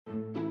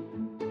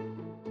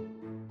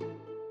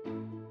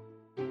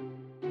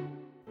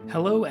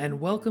Hello and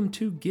welcome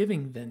to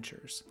Giving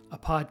Ventures, a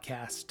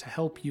podcast to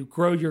help you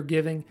grow your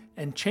giving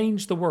and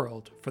change the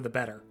world for the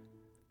better.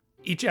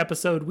 Each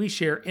episode, we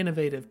share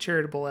innovative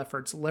charitable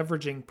efforts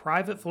leveraging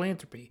private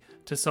philanthropy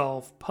to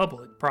solve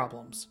public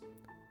problems.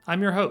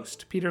 I'm your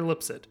host, Peter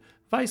Lipset,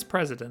 Vice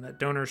President at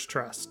Donors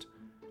Trust.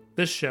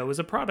 This show is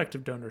a product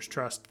of Donors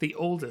Trust, the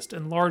oldest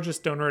and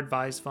largest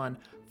donor-advised fund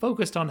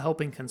focused on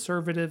helping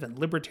conservative and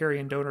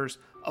libertarian donors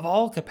of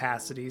all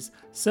capacities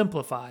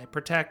simplify,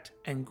 protect,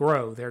 and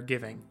grow their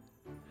giving.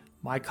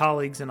 My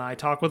colleagues and I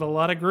talk with a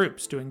lot of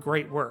groups doing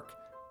great work.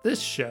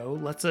 This show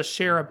lets us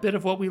share a bit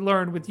of what we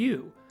learned with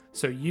you,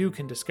 so you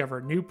can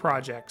discover new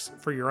projects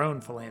for your own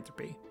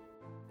philanthropy.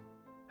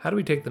 How do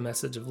we take the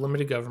message of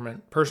limited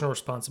government, personal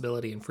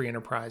responsibility, and free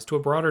enterprise to a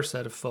broader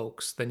set of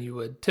folks than you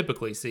would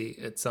typically see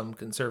at some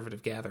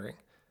conservative gathering?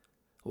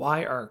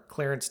 Why are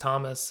Clarence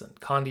Thomas and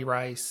Condi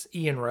Rice,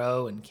 Ian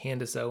Rowe, and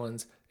Candace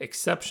Owens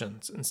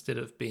exceptions instead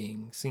of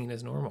being seen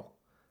as normal?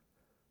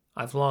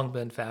 I've long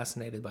been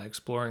fascinated by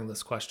exploring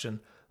this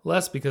question,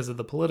 less because of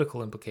the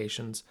political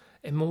implications,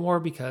 and more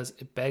because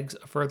it begs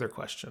a further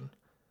question.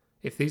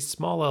 If these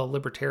small L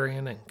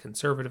libertarian and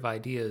conservative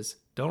ideas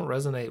don't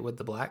resonate with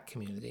the Black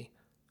community,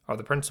 are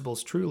the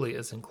principles truly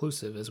as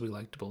inclusive as we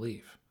like to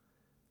believe?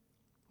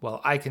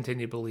 Well, I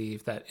continue to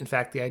believe that, in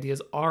fact, the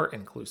ideas are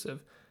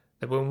inclusive,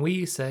 that when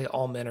we say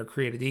all men are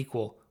created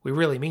equal, we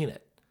really mean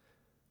it.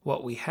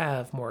 What we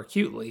have more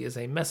acutely is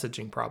a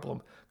messaging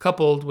problem,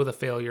 coupled with a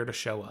failure to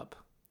show up.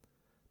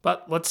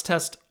 But let's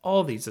test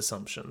all these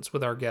assumptions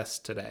with our guests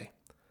today.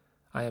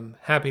 I am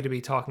happy to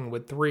be talking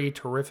with three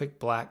terrific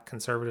Black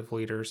conservative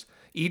leaders,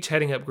 each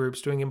heading up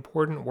groups doing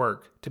important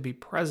work to be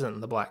present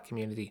in the Black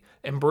community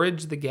and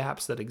bridge the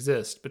gaps that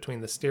exist between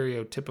the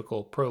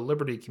stereotypical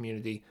pro-liberty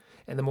community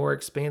and the more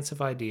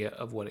expansive idea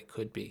of what it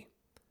could be.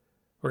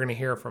 We're going to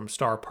hear from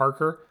Star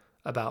Parker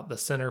about the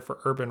Center for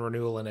Urban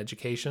Renewal and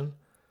Education,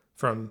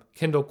 from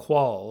Kendall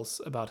Qualls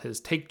about his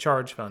Take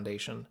Charge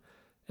Foundation,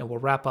 and we'll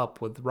wrap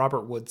up with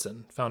Robert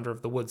Woodson, founder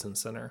of the Woodson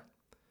Center.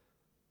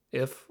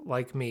 If,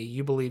 like me,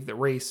 you believe that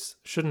race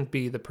shouldn't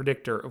be the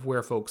predictor of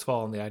where folks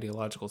fall on the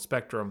ideological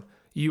spectrum,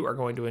 you are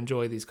going to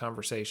enjoy these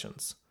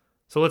conversations.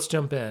 So let's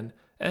jump in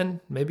and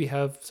maybe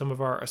have some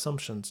of our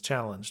assumptions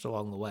challenged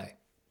along the way.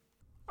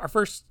 Our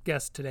first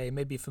guest today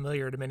may be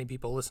familiar to many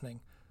people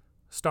listening.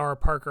 Star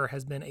Parker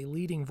has been a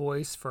leading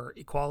voice for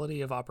equality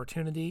of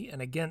opportunity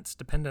and against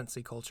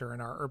dependency culture in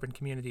our urban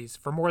communities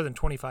for more than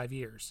 25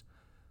 years.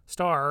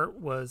 Star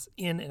was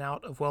in and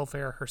out of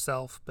welfare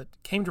herself, but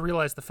came to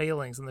realize the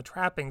failings and the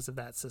trappings of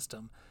that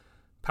system.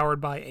 Powered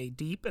by a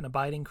deep and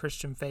abiding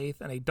Christian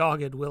faith and a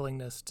dogged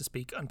willingness to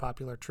speak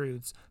unpopular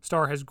truths,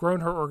 Star has grown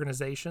her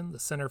organization, the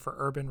Center for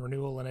Urban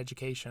Renewal and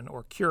Education,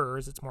 or CURE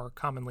as it's more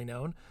commonly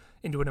known,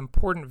 into an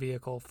important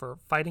vehicle for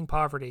fighting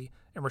poverty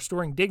and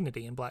restoring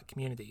dignity in Black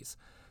communities.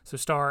 So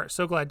Star,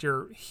 so glad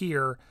you're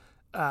here.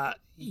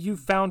 You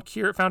founded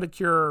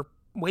CURE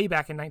way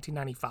back in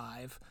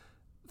 1995.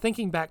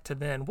 Thinking back to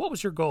then, what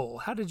was your goal?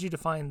 How did you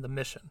define the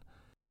mission?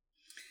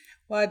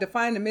 Well, I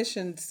define the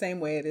mission the same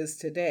way it is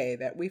today,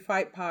 that we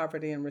fight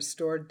poverty and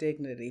restore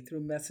dignity through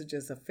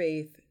messages of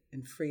faith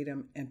and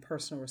freedom and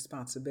personal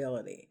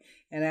responsibility.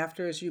 And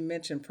after, as you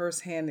mentioned,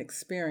 firsthand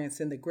experience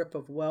in the grip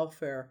of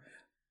welfare,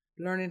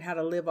 learning how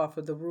to live off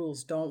of the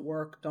rules, don't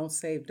work, don't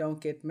save,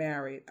 don't get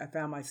married, I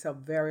found myself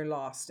very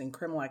lost in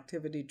criminal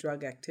activity,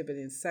 drug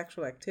activity, and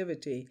sexual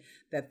activity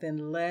that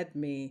then led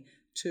me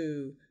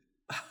to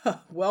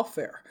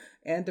welfare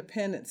and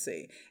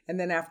dependency. And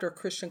then after a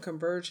Christian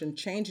conversion,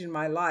 changing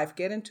my life,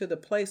 getting to the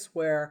place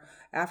where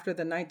after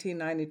the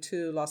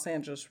 1992 Los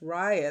Angeles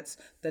riots,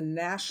 the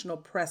national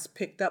press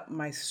picked up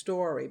my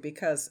story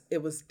because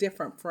it was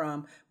different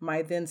from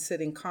my then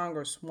sitting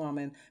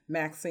Congresswoman,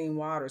 Maxine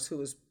Waters, who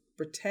was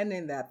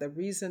pretending that the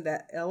reason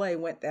that LA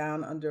went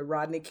down under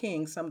Rodney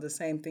King, some of the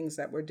same things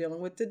that we're dealing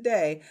with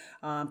today,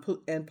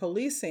 and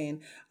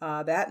policing,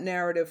 that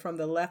narrative from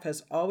the left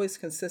has always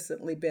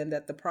consistently been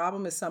that the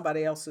problem is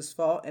somebody else's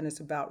fault and it's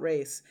about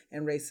race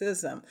and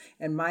racism.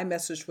 And my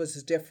message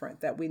was different,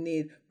 that we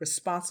need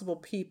responsible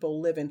people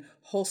living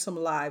wholesome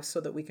lives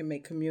so that we can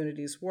make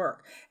communities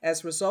work.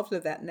 As a result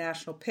of that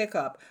national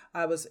pickup,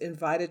 I was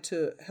invited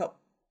to help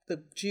the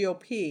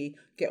GOP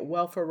get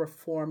welfare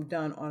reform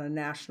done on a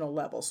national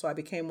level. So I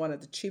became one of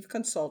the chief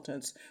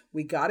consultants.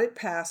 We got it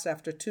passed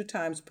after 2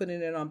 times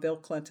putting it on Bill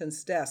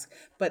Clinton's desk.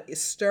 But it's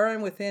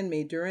stirring within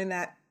me during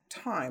that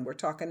time, we're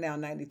talking now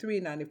 93,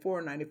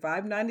 94,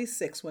 95,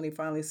 96, when he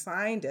finally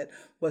signed it,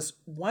 was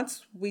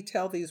once we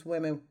tell these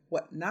women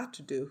what not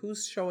to do,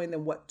 who's showing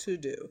them what to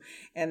do?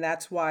 And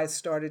that's why I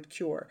started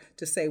CURE,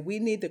 to say we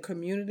need the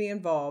community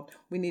involved.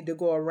 We need to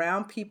go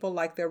around people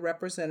like their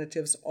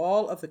representatives,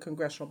 all of the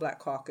Congressional Black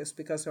Caucus,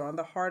 because they're on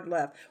the hard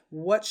left.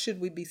 What should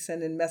we be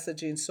sending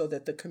messaging so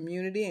that the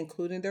community,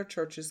 including their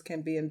churches,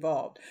 can be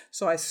involved?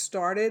 So I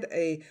started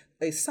a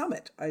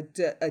summit. I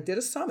did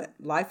a summit,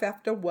 Life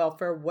After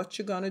Welfare, What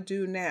You Gonna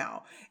Do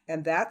Now?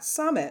 And that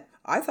summit,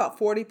 I thought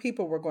 40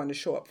 people were going to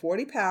show up,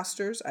 40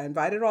 pastors. I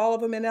invited all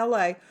of them in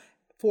LA.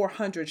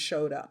 400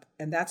 showed up.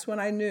 And that's when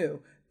I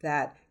knew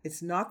that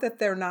it's not that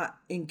they're not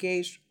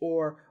engaged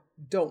or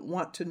don't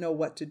want to know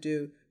what to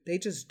do. They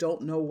just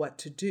don't know what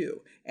to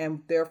do.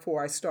 And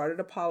therefore, I started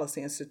a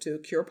policy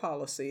institute, Cure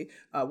Policy,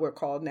 we're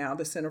called now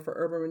the Center for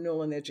Urban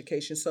Renewal and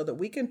Education, so that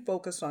we can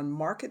focus on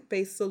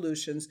market-based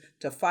solutions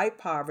to fight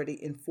poverty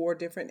in 4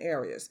 different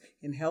areas: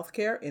 in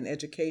healthcare, in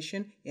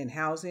education, in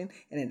housing,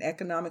 and in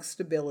economic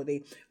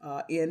stability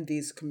in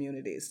these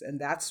communities. And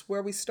that's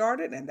where we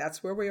started, and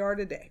that's where we are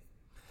today.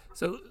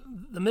 So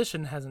the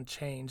mission hasn't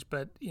changed,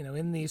 but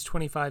in these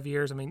 25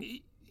 years, I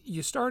mean,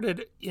 you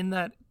started in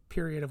that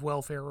period of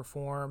welfare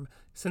reform.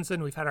 Since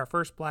then, we've had our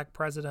first Black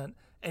president,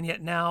 and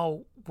yet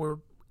now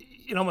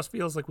it almost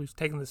feels like we've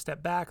taken the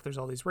step back. There's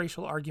all these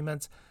racial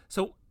arguments.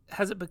 So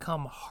has it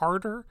become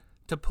harder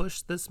to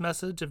push this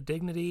message of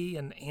dignity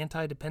and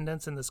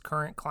anti-dependence in this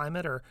current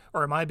climate, or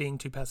am I being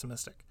too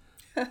pessimistic?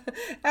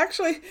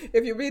 Actually,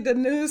 if you read the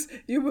news,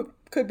 you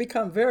could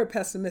become very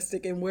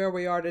pessimistic in where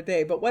we are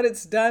today. But what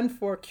it's done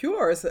for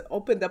Cure is it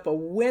opened up a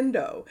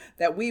window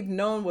that we've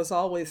known was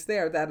always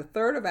there, that a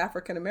third of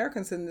African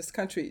Americans in this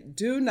country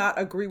do not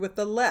agree with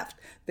the left.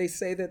 They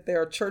say that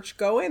they're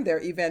church-going,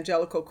 they're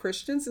evangelical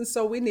Christians, and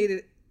so we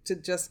needed to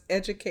just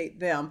educate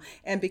them.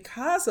 And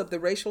because of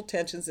the racial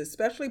tensions,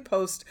 especially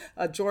post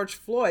George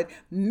Floyd,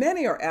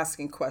 many are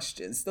asking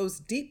questions. Those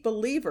deep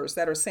believers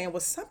that are saying, well,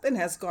 something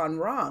has gone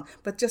wrong,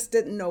 but just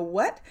didn't know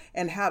what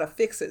and how to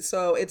fix it.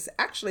 So it's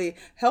actually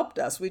helped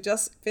us. We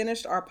just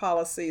finished our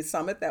policy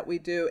summit that we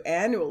do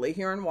annually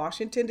here in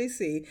Washington,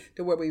 D.C.,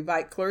 to where we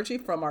invite clergy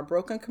from our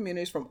broken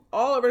communities from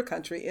all over the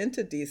country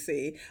into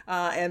D.C.,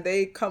 and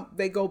they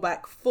go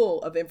back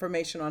full of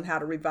information on how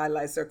to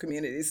revitalize their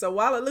communities. So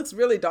while it looks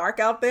really dark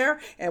out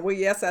there, and we,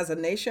 yes, as a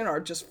nation are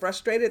just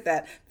frustrated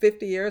that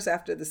 50 years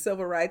after the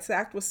Civil Rights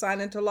Act was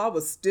signed into law,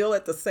 was still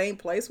at the same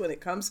place when it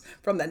comes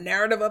from the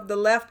narrative of the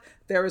left,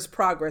 there is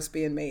progress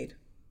being made.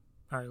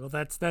 All right, well,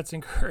 that's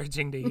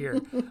encouraging to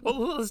hear.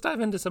 Well, let's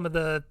dive into some of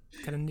the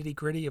kind of nitty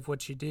gritty of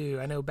what you do.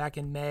 I know back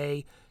in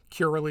May,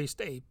 Cure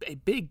released a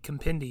big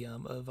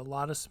compendium of a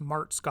lot of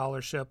smart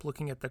scholarship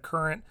looking at the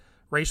current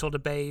racial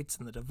debates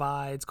and the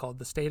divides, called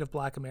The State of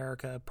Black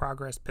America,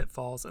 Progress,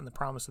 Pitfalls, and the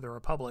Promise of the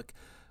Republic.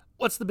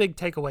 What's the big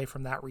takeaway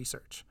from that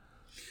research?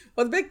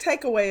 Well, the big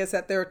takeaway is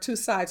that there are 2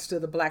 sides to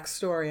the Black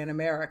story in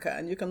America,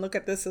 and you can look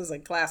at this as a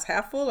glass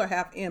half full or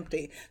half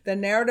empty. The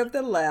narrative of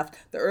the left,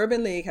 the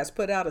Urban League, has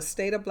put out a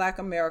State of Black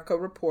America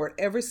report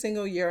every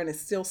single year, and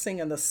it's still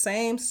singing the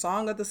same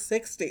song of the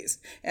 60s.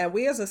 And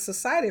we as a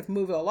society have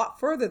moved a lot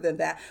further than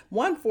that.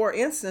 One, for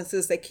instance,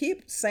 is they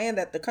keep saying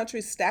that the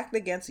country's stacked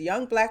against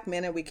young Black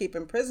men and we keep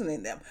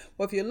imprisoning them.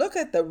 Well, if you look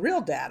at the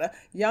real data,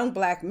 young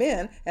Black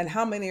men and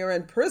how many are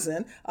in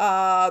prison,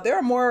 there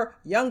are more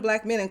young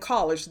Black men in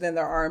college than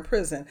there are in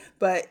prison.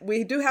 But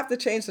we do have to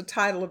change the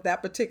title of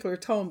that particular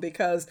tome,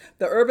 because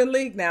the Urban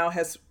League now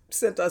has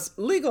sent us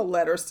legal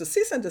letters to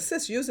cease and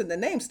desist using the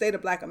name State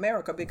of Black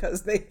America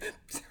because they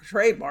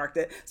trademarked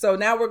it. So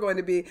now we're going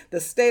to be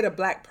the State of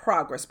Black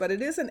Progress. But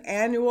it is an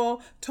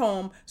annual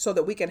tome so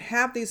that we can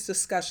have these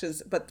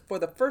discussions. But for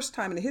the first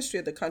time in the history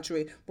of the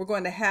country, we're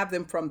going to have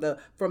them from the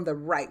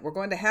right. We're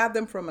going to have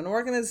them from an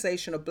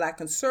organization of Black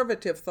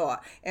conservative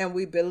thought. And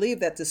we believe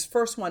that this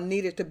first one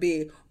needed to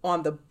be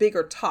on the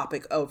bigger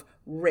topic of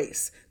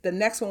race. The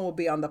next one will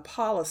be on the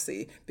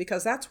policy,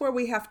 because that's where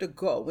we have to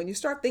go. When you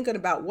start thinking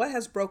about what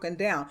has broken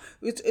down,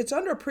 it's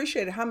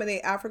underappreciated how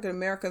many African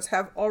Americans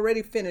have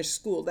already finished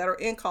school, that are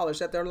in college,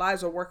 that their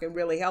lives are working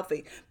really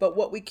healthy. But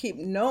what we keep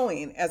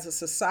knowing as a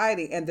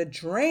society, and the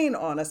drain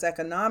on us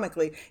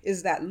economically,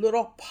 is that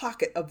little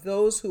pocket of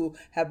those who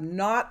have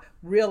not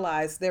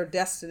realized their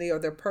destiny or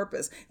their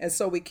purpose. And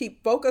so we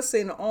keep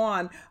focusing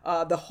on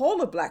the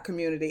whole of Black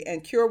community,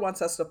 and Cure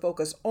wants us to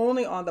focus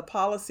only on the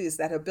policies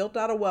that have built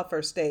out a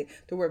welfare state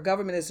to where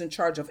government is in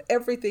charge of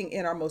everything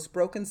in our most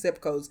broken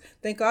zip codes.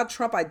 Thank God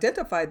Trump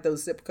identified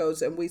those zip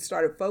codes, and we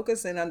started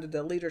focusing under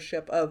the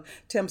leadership of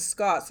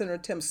Senator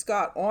Tim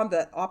Scott, on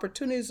the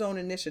Opportunity Zone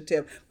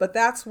Initiative. But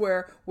that's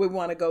where we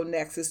want to go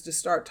next, is to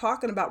start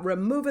talking about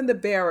removing the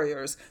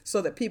barriers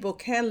so that people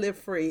can live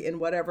free in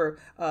whatever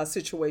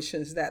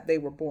situations that they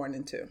were born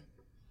into.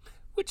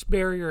 Which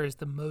barrier is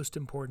the most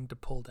important to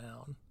pull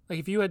down? Like,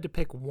 if you had to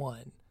pick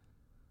one.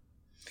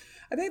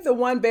 I think the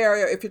one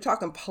barrier, if you're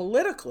talking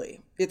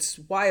politically, it's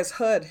why is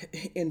HUD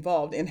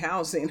involved in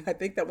housing? I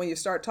think that when you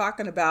start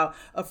talking about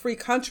a free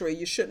country,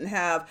 you shouldn't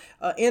have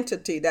an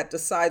entity that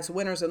decides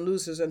winners and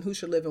losers and who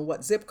should live in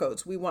what zip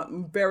codes. We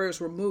want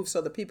barriers removed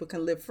so that people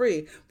can live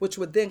free, which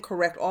would then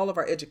correct all of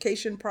our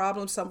education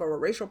problems, some of our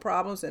racial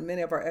problems, and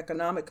many of our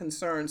economic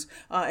concerns,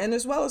 and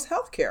as well as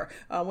healthcare.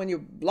 When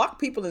you lock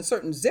people in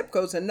certain zip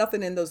codes and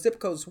nothing in those zip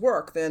codes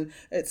work, then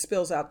it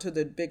spills out to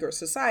the bigger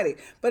society.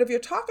 But if you're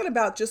talking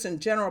about just in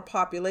general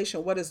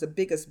population, what is the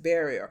biggest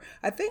barrier?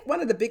 I think one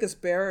of the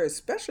biggest barriers,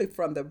 especially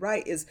from the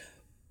right, is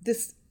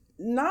this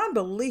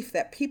non-belief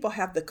that people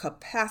have the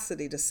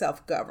capacity to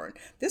self-govern.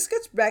 This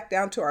gets back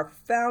down to our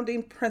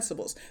founding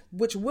principles,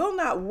 which will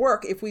not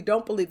work if we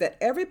don't believe that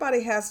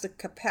everybody has the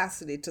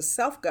capacity to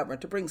self-govern,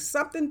 to bring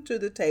something to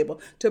the table,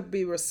 to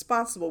be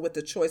responsible with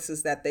the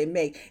choices that they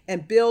make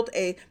and build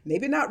a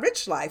maybe not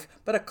rich life,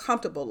 but a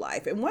comfortable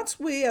life. And once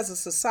we as a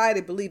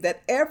society believe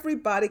that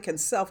everybody can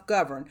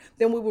self-govern,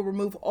 then we will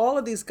remove all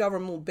of these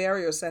governmental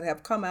barriers that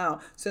have come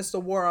out since the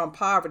war on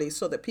poverty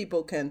so that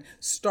people can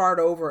start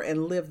over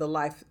and live the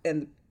life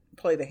and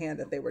play the hand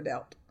that they were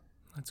dealt.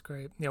 That's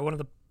great. Yeah, one of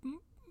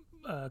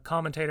the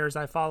commentators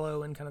I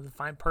follow in kind of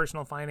the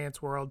personal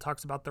finance world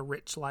talks about the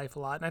rich life a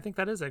lot. And I think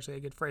that is actually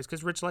a good phrase,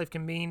 because rich life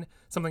can mean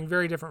something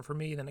very different for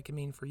me than it can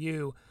mean for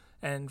you.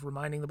 And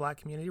reminding the Black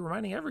community,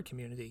 reminding every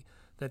community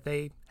that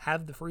they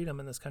have the freedom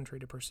in this country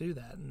to pursue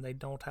that, and they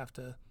don't have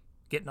to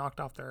get knocked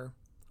off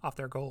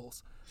their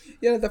goals.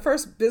 You know, the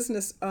first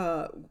business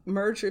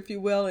merger, if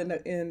you will, in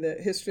the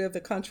history of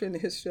the country, in the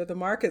history of the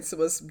markets,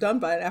 was done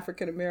by an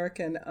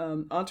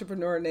African-American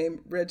entrepreneur named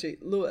Reggie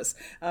Lewis.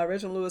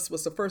 Reggie Lewis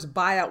was the first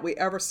buyout we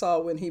ever saw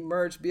when he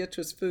merged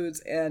Beatrice Foods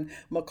and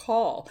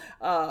McCall.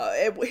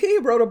 He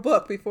wrote a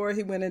book before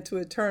he went into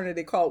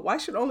eternity called "Why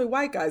Should Only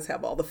White Guys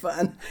Have All the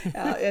Fun?"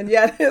 And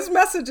yet his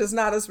message is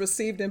not as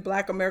received in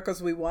Black America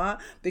as we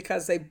want,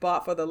 because they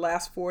bought for the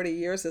last 40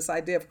 years this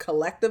idea of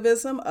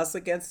collectivism, us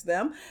against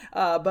them.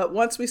 But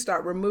once we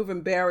start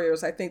removing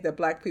barriers, I think that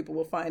Black people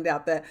will find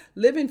out that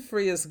living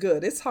free is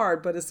good. It's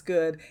hard, but it's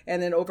good.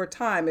 And then over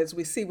time, as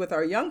we see with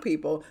our young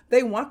people,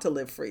 they want to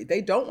live free. They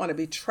don't want to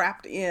be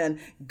trapped in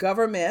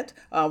government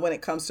when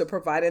it comes to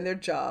providing their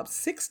jobs.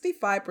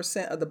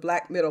 65% of the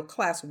Black middle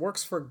class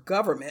works for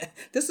government.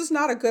 This is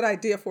not a good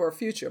idea for a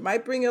future. It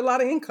might bring you a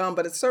lot of income,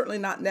 but it's certainly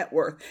not net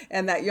worth.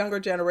 And that younger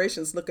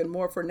generation is looking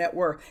more for net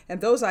worth.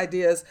 And those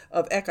ideas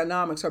of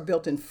economics are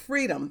built in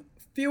freedom,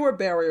 fewer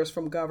barriers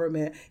from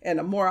government, and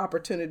a more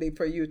opportunity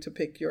for you to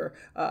pick your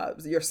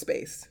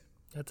space.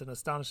 That's an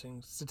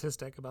astonishing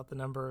statistic about the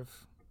number of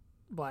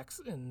Blacks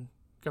in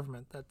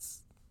government.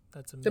 That's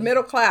amazing. The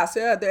middle class,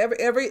 yeah,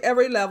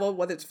 every level,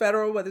 whether it's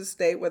federal, whether it's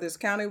state, whether it's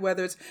county,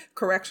 whether it's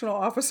correctional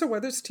officer,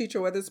 whether it's teacher,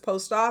 whether it's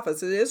post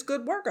office. It is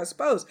good work, I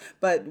suppose.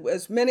 But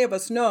as many of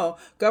us know,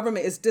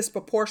 government is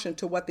disproportionate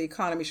to what the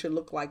economy should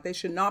look like. They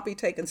should not be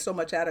taking so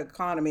much out of the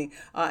economy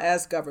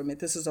as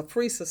government. This is a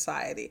free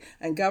society,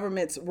 and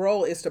government's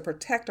role is to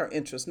protect our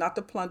interests, not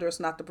to plunder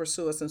us, not to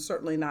pursue us, and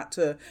certainly not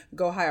to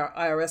go hire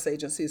IRS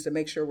agencies to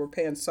make sure we're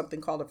paying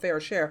something called a fair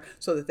share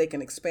so that they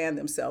can expand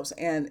themselves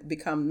and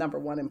become number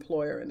one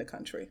employer in the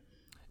country.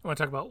 I want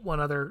to talk about one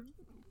other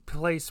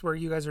place where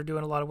you guys are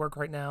doing a lot of work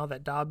right now.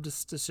 That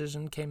Dobbs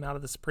decision came out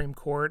of the Supreme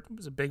Court. It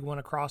was a big one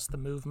across the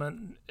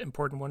movement,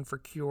 important one for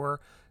CURE.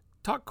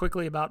 Talk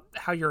quickly about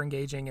how you're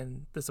engaging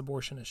in this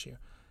abortion issue.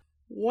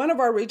 One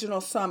of our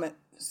regional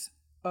summits,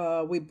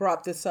 we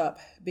brought this up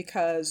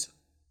because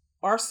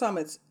our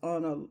summits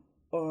on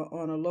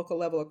a local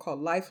level are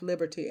called Life,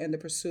 Liberty, and the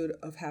Pursuit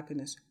of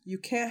Happiness. You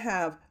can't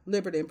have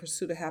liberty and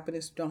pursuit of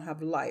happiness if you don't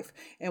have life.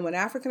 And when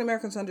African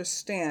Americans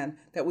understand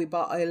that we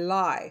bought a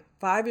lie,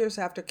 5 years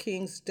after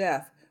King's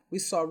death, we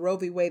saw Roe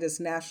v. Wade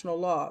as national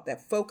law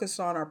that focused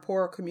on our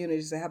poorer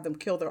communities to have them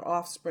kill their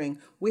offspring.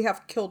 We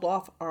have killed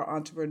off our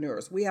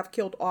entrepreneurs. We have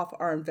killed off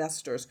our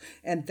investors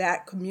and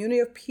that community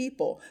of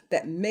people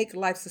that make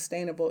life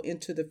sustainable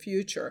into the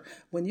future.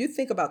 When you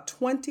think about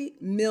 20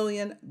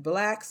 million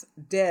Blacks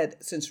dead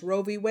since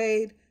Roe v.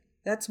 Wade,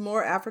 that's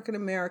more African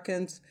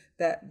Americans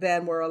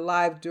than were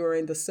alive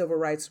during the civil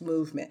rights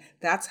movement.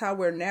 That's how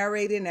we're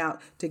narrating out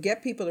to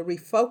get people to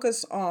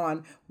refocus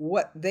on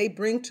what they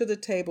bring to the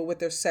table with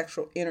their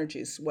sexual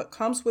energies. What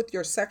comes with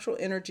your sexual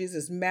energies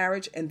is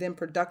marriage and then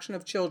production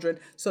of children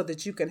so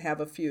that you can have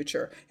a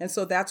future. And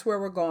so that's where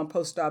we're going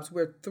post-Dobbs.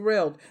 We're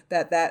thrilled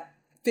that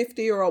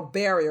 50-year-old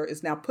barrier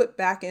is now put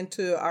back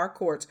into our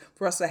courts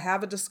for us to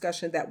have a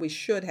discussion that we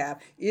should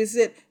have. Is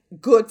it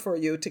good for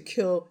you to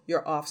kill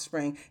your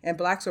offspring? And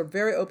Blacks are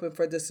very open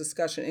for this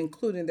discussion,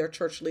 including their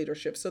church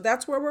leadership. So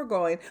that's where we're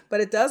going.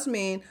 But it does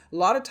mean a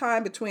lot of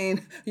time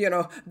between,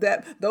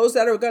 that those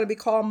that are going to be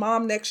called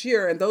mom next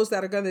year and those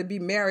that are going to be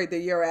married the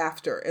year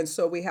after. And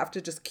so we have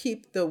to just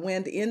keep the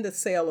wind in the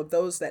sail of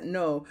those that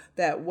know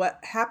that what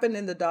happened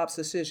in the Dobbs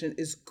decision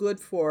is good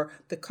for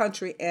the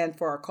country and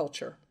for our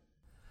culture.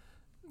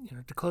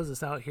 To close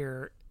this out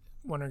here,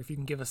 wondering if you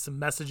can give us some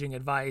messaging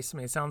advice. I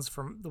mean, it sounds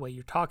from the way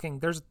you're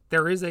talking,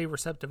 there is a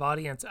receptive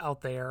audience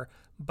out there,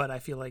 but I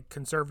feel like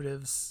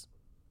conservatives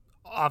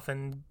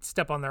often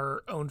step on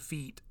their own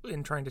feet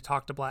in trying to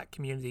talk to Black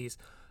communities.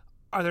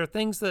 Are there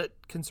things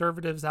that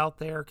conservatives out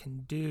there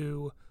can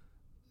do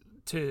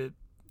to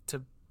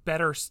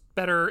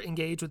better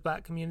engage with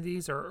Black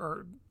communities,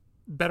 or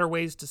better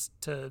ways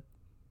to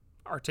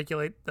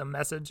articulate the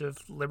message of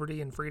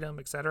liberty and freedom,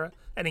 et cetera,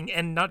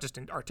 and not just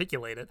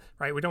articulate it,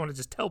 right? We don't want to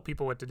just tell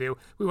people what to do.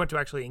 We want to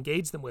actually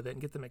engage them with it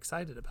and get them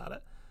excited about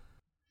it.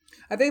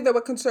 I think that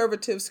what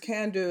conservatives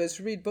can do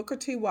is read Booker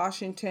T.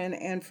 Washington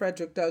and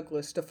Frederick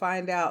Douglass to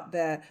find out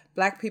that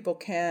Black people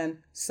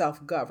can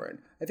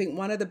self-govern. I think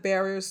one of the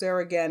barriers there,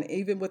 again,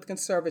 even with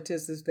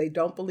conservatives, is they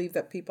don't believe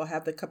that people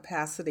have the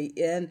capacity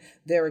in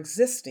their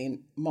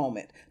existing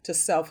moment to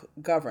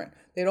self-govern.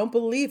 They don't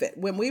believe it.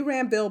 When we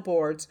ran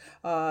billboards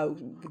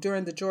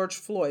during the George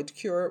Floyd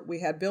cure,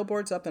 we had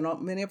billboards up in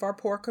many of our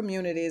poor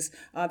communities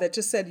that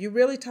just said, you're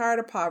really tired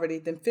of poverty,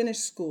 then finish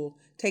school,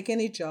 take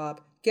any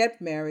job,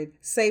 get married,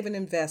 save and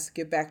invest,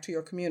 give back to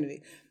your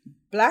community.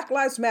 Black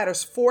Lives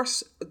Matter's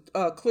forced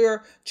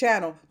Clear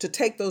Channel to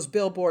take those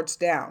billboards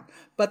down.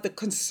 But the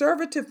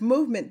conservative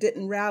movement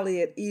didn't rally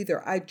it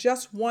either. I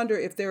just wonder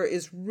if there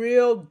is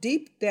real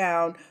deep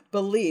down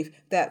belief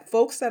that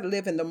folks that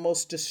live in the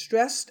most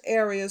distressed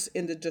areas,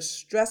 in the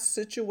distressed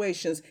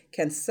situations,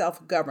 can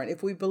self-govern.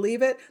 If we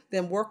believe it,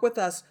 then work with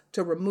us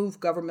to remove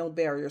governmental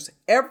barriers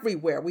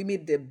everywhere. We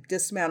need to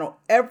dismantle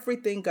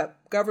everything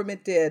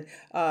government did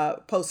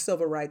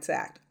post-Civil Rights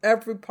Act.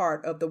 Every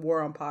part of the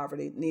war on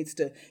poverty needs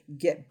to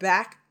get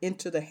back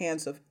into the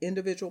hands of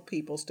individual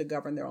peoples to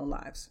govern their own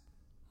lives.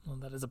 Well,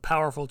 that is a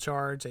powerful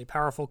charge, a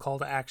powerful call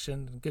to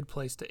action, a good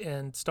place to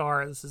end.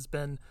 Star, this has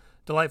been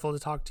delightful to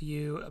talk to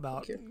you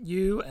about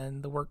you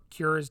and the work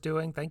CURE is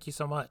doing. Thank you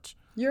so much.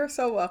 You're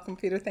so welcome,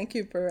 Peter. Thank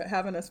you for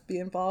having us be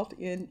involved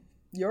in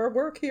your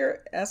work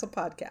here as a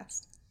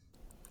podcast.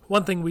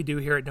 One thing we do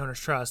here at Donors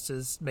Trust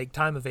is make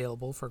time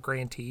available for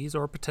grantees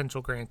or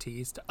potential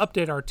grantees to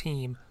update our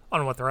team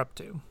on what they're up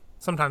to.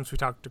 Sometimes we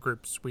talk to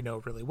groups we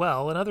know really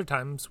well, and other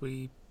times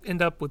we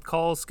end up with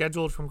calls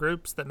scheduled from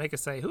groups that make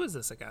us say, who is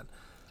this again?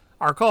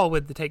 Our call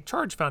with the Take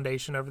Charge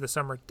Foundation over the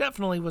summer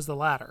definitely was the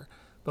latter,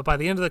 but by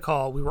the end of the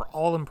call, we were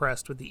all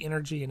impressed with the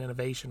energy and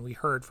innovation we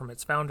heard from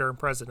its founder and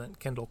president,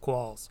 Kendall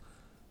Qualls.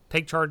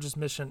 Take Charge's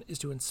mission is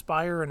to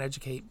inspire and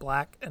educate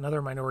Black and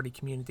other minority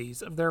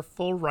communities of their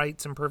full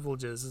rights and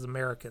privileges as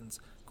Americans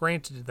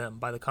granted to them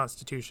by the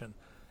Constitution.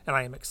 And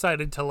I am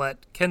excited to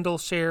let Kendall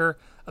share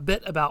a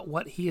bit about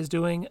what he is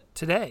doing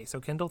today.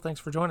 So, Kendall, thanks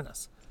for joining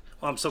us.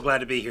 Well, I'm so glad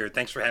to be here.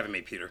 Thanks for having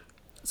me, Peter.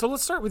 So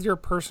let's start with your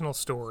personal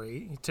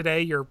story.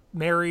 Today, you're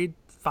married,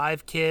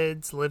 5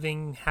 kids,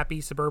 living happy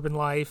suburban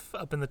life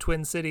up in the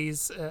Twin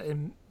Cities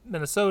in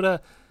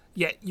Minnesota.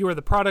 Yet you are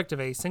the product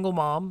of a single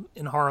mom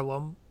in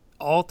Harlem.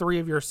 All 3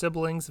 of your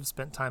siblings have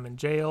spent time in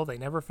jail. They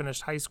never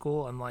finished high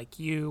school, unlike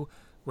you,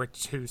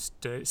 who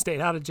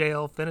stayed out of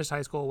jail, finished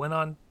high school, went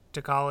on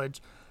to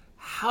college.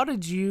 How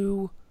did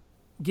you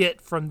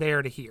get from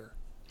there to here?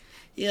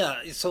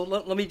 Yeah, so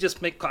let me just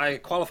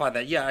qualify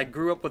that. Yeah, I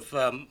grew up with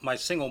my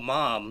single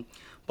mom,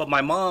 but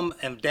my mom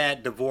and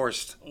dad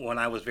divorced when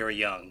I was very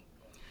young.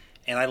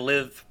 And I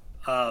lived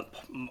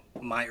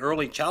my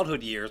early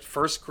childhood years,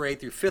 1st grade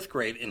through 5th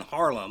grade in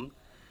Harlem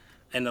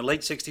in the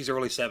late 60s,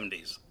 early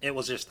 70s. It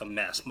was just a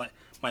mess.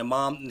 My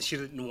mom, she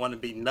didn't want to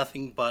be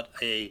nothing but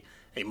a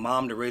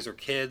mom to raise her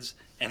kids,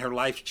 and her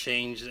life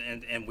changed,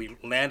 and we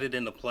landed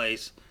in a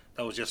place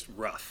that was just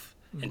rough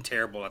and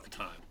terrible at the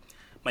time.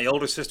 My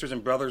older sisters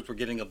and brothers were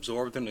getting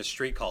absorbed in the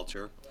street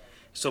culture.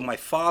 So my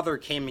father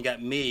came and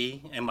got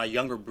me and my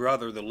younger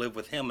brother to live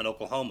with him in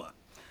Oklahoma.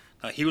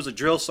 He was a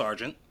drill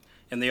sergeant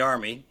in the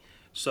Army.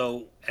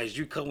 So as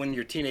you come in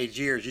your teenage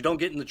years, you don't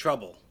get into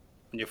trouble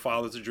when your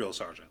father's a drill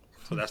sergeant.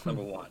 So that's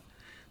number one.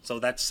 So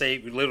that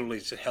saved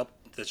literally to help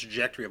the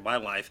trajectory of my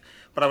life.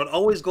 But I would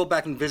always go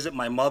back and visit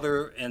my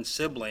mother and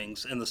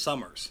siblings in the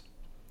summers.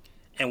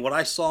 And what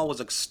I saw was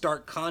a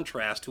stark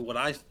contrast to what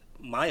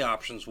my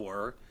options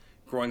were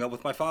growing up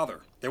with my father.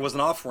 There was an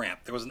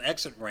off-ramp. There was an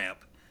exit ramp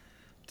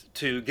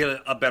to get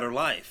a better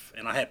life.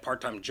 And I had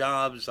part-time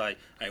jobs. I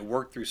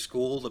worked through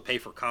school to pay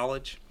for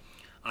college.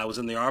 I was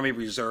in the Army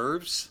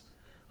Reserves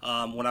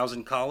when I was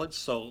in college.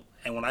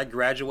 And when I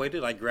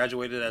graduated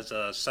as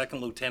a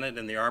 2nd lieutenant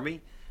in the Army,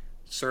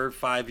 served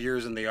 5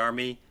 years in the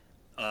Army,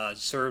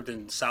 served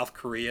in South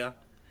Korea.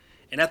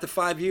 And after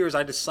 5 years,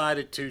 I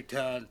decided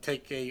to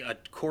take a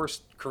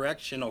course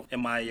correction in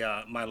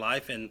my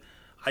life, and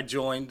I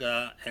joined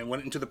and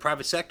went into the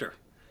private sector.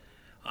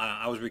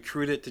 I was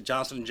recruited to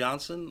Johnson &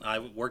 Johnson. I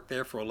worked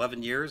there for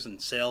 11 years in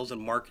sales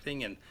and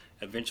marketing, and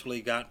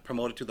eventually got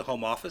promoted to the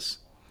home office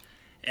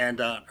and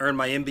earned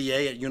my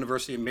MBA at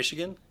University of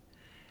Michigan.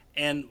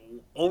 And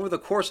over the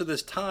course of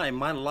this time,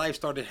 my life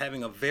started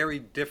having a very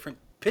different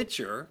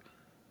picture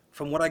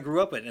from what I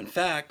grew up in. In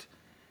fact,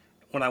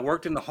 when I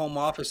worked in the home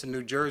office in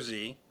New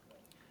Jersey,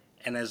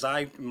 and as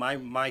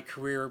my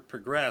career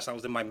progressed, I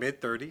was in my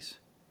mid-30s.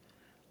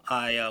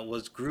 I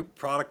was group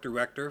product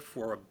director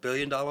for a $1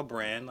 billion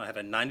brand. I had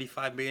a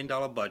 $95 million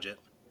budget,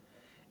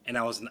 and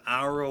I was an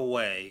hour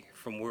away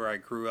from where I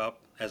grew up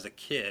as a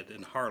kid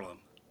in Harlem,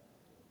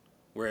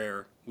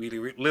 where we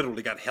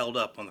literally got held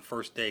up on the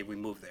first day we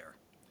moved there.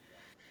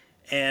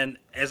 And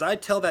as I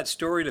tell that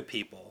story to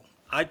people,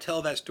 and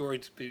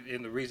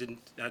the reason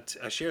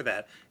I share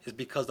that is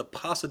because the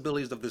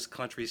possibilities of this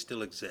country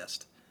still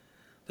exist.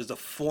 There's a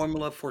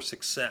formula for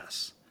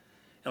success.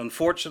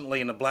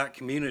 Unfortunately, in the Black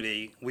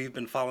community, we've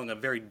been following a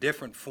very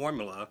different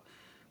formula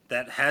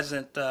that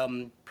hasn't,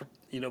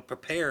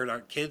 prepared our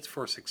kids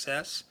for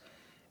success.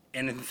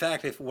 And in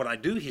fact,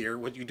 what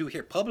you do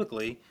here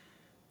publicly,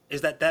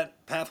 is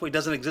that pathway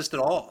doesn't exist at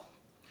all.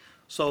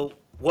 So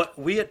what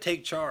we at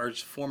Take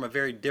Charge form a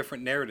very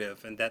different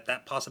narrative, and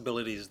that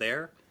possibility is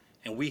there,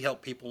 and we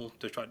help people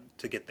to try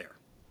to get there.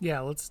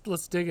 Yeah,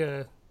 let's dig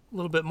a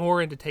little bit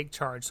more into Take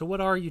Charge. So what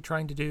are you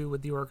trying to do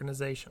with the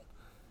organization?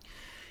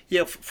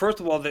 Yeah, first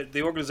of all,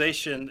 the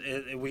organization,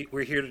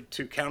 we're here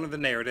to counter the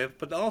narrative,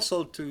 but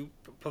also to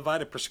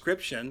provide a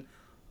prescription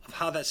of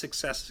how that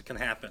success can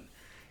happen.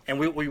 And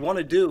what we want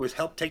to do is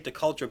help take the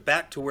culture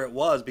back to where it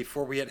was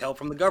before we had help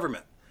from the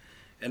government.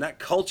 And that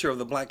culture of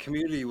the black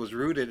community was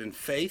rooted in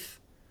faith,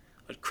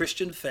 a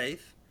Christian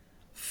faith,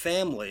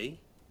 family,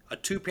 a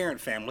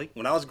two-parent family.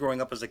 When I was growing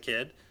up as a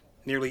kid,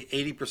 nearly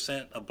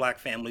 80% of black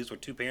families were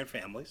two-parent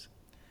families.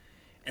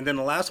 And then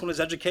the last one is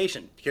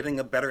education, getting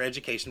a better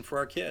education for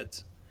our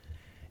kids.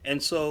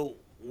 And so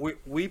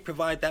we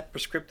provide that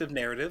prescriptive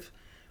narrative.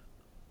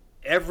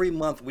 Every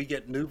month we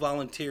get new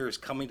volunteers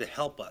coming to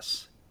help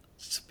us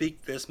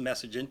speak this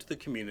message into the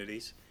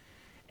communities,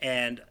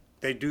 and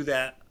they do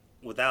that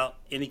without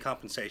any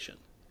compensation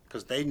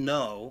because they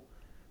know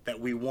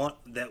that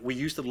we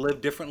used to live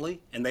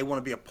differently, and they want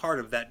to be a part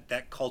of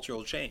that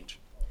cultural change.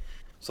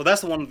 So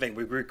that's the one thing.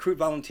 We recruit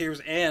volunteers,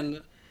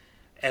 and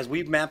as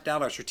we've mapped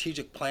out our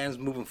strategic plans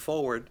moving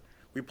forward,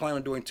 we plan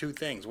on doing two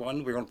things.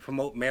 One, we're going to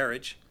promote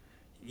marriage.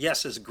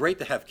 Yes, it's great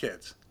to have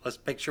kids. Let's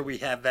make sure we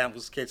have that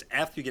with kids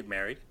after you get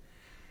married.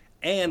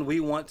 And we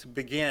want to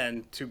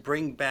begin to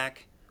bring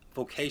back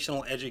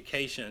vocational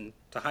education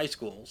to high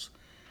schools.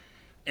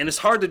 And it's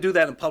hard to do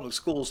that in public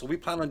schools, so we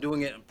plan on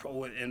doing it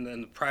in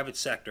the private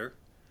sector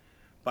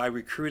by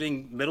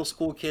recruiting middle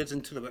school kids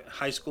into the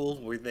high schools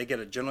where they get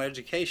a general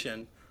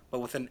education, but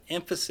with an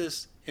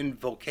emphasis in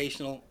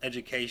vocational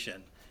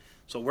education.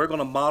 So we're going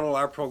to model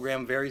our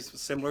program very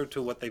similar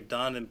to what they've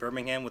done in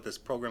Birmingham with this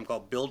program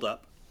called Build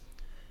Up,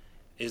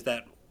 is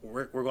that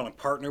we're going to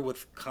partner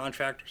with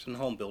contractors and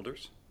home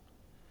builders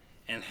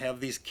and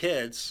have these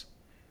kids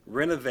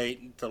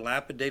renovate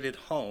dilapidated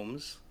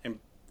homes in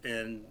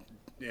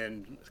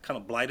kind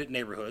of blighted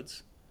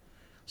neighborhoods.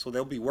 So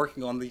they'll be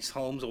working on these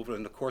homes over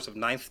in the course of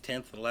 9th,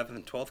 10th, 11th,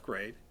 and 12th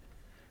grade.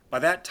 By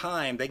that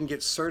time, they can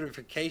get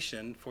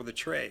certification for the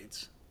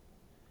trades.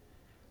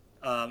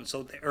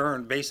 So they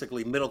earn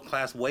basically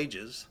middle-class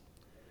wages.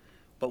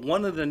 But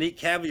one of the neat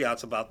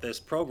caveats about this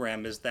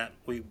program is that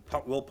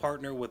we'll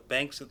partner with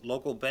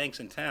local banks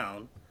in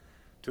town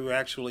to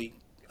actually,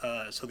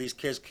 so these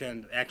kids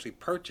can actually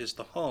purchase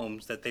the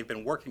homes that they've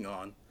been working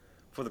on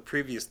for the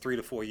previous 3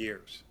 to 4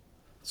 years.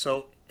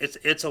 So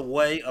it's a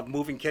way of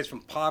moving kids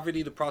from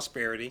poverty to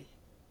prosperity,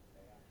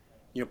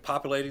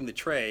 populating the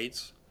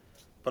trades,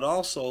 but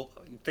also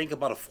think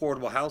about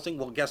affordable housing.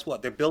 Well, guess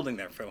what? They're building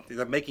that for them.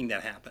 They're making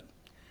that happen.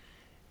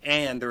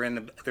 And they're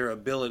in their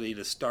ability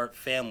to start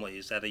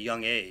families at a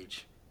young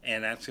age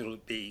and actually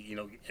be,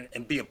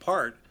 and be a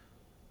part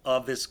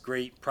of this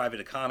great private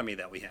economy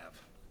that we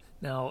have.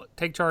 Now,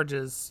 Take Charge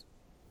is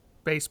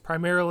based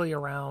primarily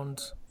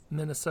around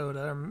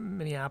Minnesota, or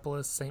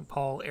Minneapolis, St.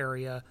 Paul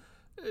area.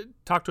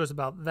 Talk to us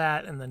about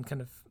that, and then kind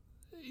of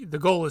the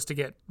goal is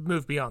to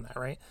move beyond that,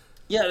 right?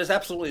 Yeah,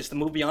 it's to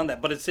move beyond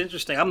that. But it's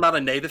interesting. I'm not a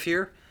native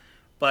here,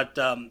 but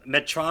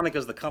Medtronic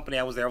is the company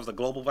I was there. I was the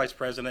global vice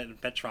president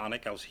at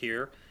Medtronic. I was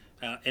here,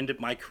 ended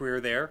my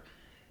career there.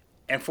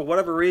 And for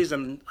whatever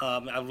reason,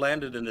 I've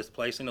landed in this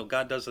place.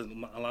 God does a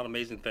lot of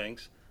amazing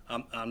things.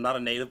 I'm not a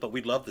native, but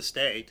we love the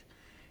state.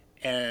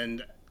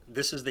 And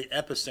this is the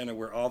epicenter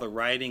where all the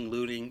rioting,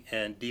 looting,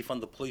 and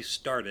defund the police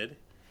started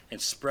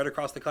and spread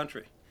across the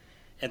country.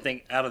 And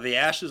think out of the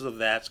ashes of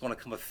that, it's going to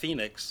come a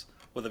phoenix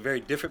with a very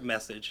different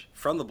message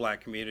from the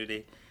black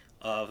community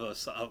of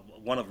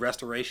one of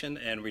restoration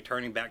and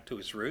returning back to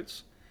its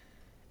roots.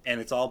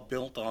 And it's all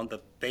built on the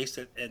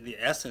basic and the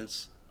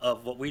essence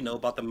of what we know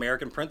about the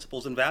American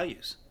principles and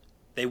values.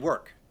 They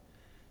work.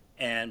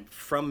 And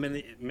from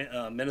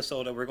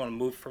Minnesota, we're going to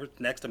move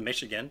next to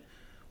Michigan.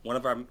 One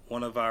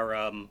of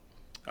our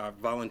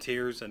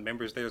volunteers and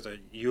members there is a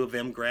U of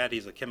M grad.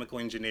 He's a chemical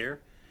engineer,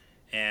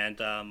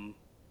 and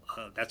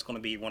that's going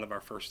to be one of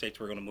our first states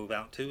we're going to move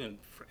out to,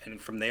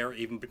 and from there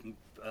even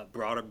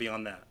broader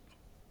beyond that.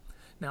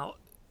 Now,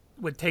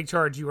 with Take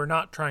Charge, you are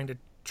not trying to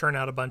churn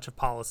out a bunch of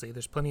policy.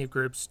 There's plenty of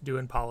groups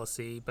doing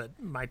policy,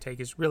 but my take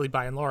is really,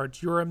 by and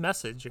large, you're a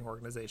messaging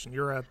organization.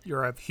 You're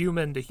a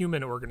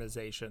human-to-human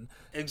organization.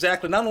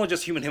 Exactly. Not only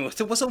just human.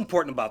 What's so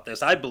important about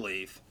this, I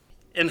believe,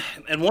 and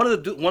one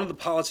of the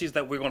policies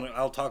that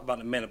I'll talk about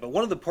in a minute. But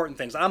one of the important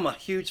things, I'm a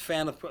huge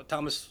fan of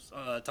Thomas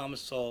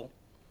Sowell.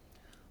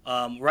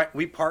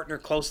 We partner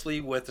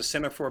closely with the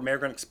Center for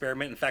American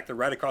Experiment. In fact, they're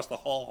right across the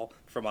hall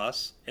from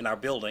us in our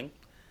building.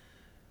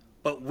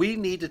 But we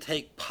need to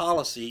take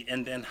policy,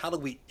 and then how do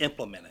we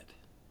implement it?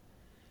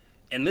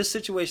 In this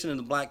situation in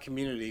the black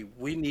community,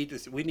 we need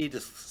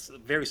to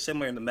very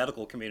similar in the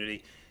medical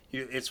community.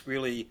 It's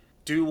really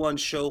do one,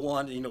 show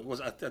one.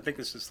 I think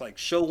this is like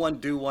show one,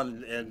 do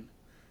one,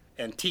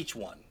 and teach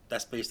one.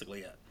 That's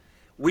basically it.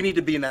 We need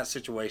to be in that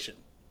situation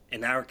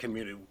in our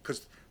community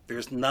because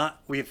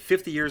we have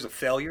 50 years of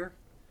failure,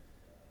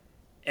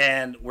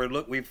 and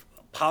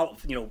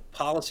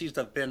policies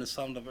have been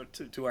some of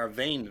to our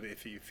vein,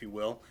 if you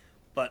will.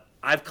 But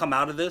I've come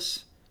out of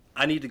this.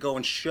 I need to go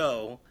and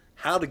show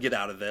how to get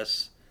out of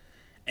this,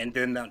 and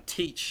then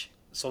teach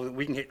so that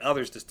we can get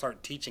others to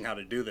start teaching how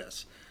to do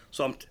this.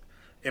 So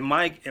in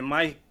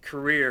my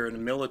career in the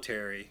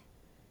military,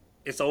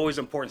 it's always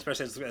important,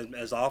 especially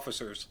as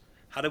officers,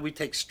 how do we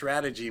take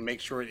strategy and make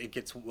sure it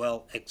gets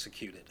well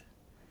executed?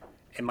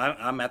 And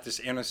I'm at this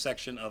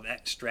intersection of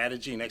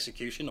strategy and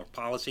execution, or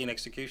policy and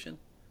execution.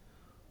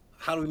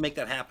 How do we make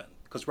that happen?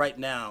 Because right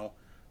now,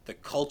 the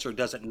culture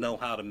doesn't know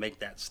how to make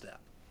that step.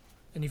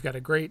 And you've got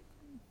a great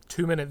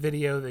 2-minute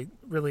video that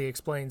really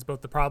explains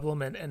both the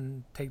problem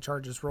and Take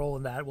Charge's role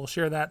in that. We'll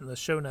share that in the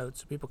show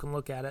notes so people can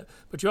look at it.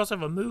 But you also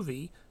have a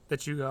movie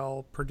that you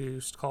all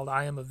produced called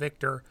I Am a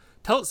Victor.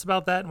 Tell us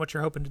about that and what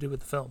you're hoping to do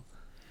with the film.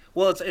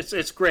 Well,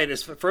 it's great.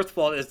 First of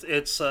all, it's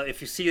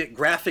if you see it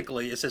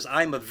graphically, it says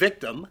I'm a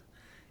victim,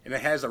 and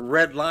it has a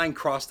red line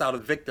crossed out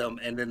of victim,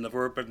 and then the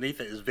word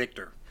beneath it is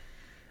Victor.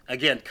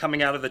 Again,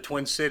 coming out of the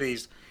Twin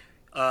Cities,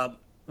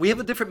 we have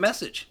a different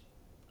message.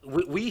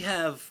 We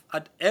have,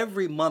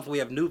 every month we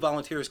have new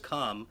volunteers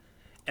come,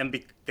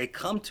 and they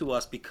come to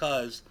us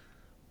because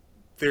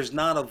there's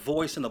not a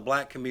voice in the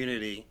Black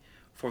community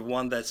for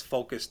one that's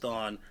focused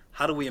on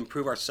how do we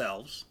improve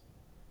ourselves.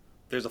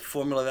 There's a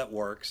formula that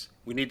works.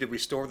 We need to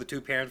restore the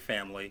two-parent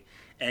family,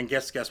 and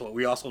guess what?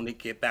 We also need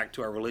to get back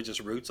to our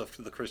religious roots of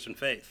the Christian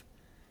faith.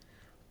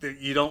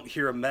 You don't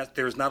hear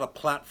there's not a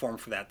platform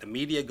for that. The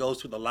media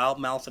goes to the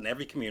loudmouths in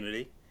every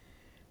community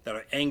that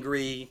are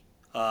angry.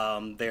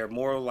 They're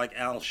more like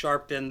Al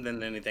Sharpton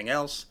than anything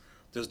else.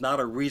 There's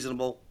not a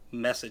reasonable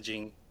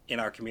messaging in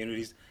our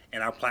communities,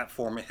 and our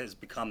platform has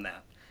become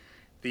that.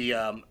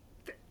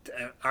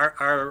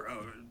 Our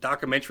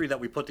documentary that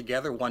we put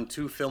together won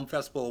 2 film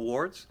festival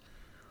awards.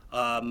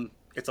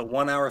 It's a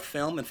 1-hour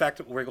film. In fact,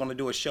 we're going to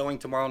do a showing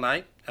tomorrow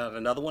night,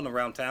 another one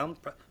around town,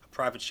 a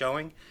private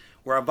showing,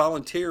 where our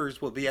volunteers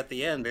will be at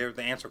the end there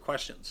to answer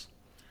questions.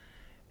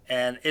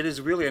 And it is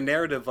really a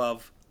narrative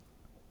of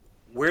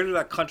where did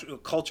our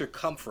culture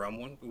come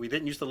from? We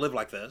didn't used to live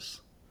like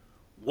this.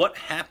 What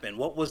happened?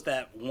 What was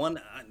that one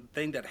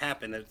thing that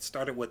happened that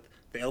started with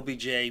the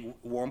LBJ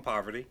war on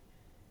poverty?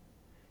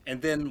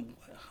 And then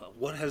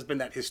what has been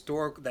that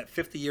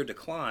 50-year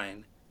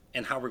decline,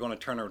 and how we're going to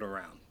turn it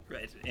around,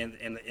 right?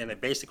 In a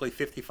basically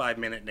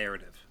 55-minute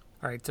narrative.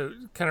 All right, so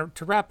kind of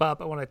to wrap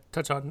up, I want to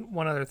touch on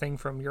one other thing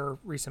from your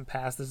recent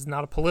past. This is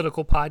not a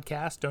political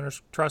podcast.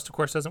 Donors Trust, of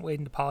course, doesn't wade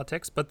into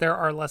politics, but there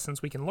are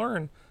lessons we can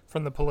learn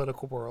from the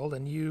political world,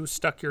 and you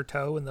stuck your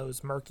toe in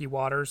those murky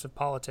waters of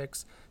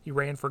politics. You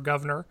ran for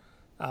governor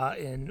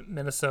in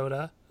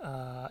Minnesota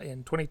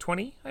in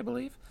 2020, I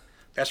believe.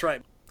 That's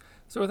right.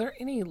 So are there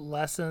any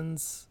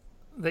lessons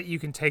that you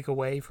can take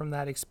away from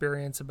that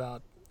experience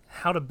about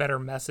how to better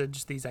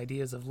message these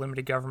ideas of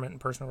limited government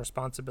and personal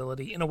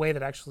responsibility in a way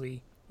that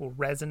actually will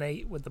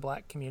resonate with the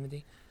Black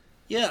community?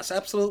 Yes,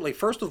 absolutely.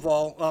 First of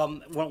all,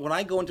 when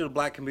I go into the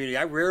Black community,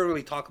 I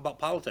rarely talk about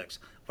politics.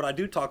 What I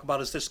do talk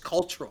about is this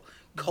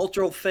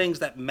cultural things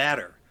that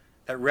matter,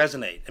 that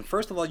resonate. And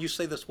first of all, you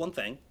say this one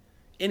thing,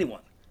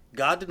 anyone.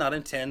 God did not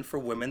intend for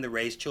women to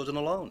raise children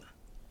alone.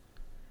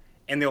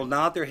 And they'll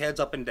nod their heads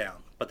up and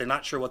down, but they're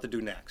not sure what to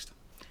do next.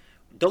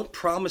 Don't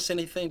promise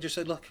anything. Just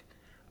say, look,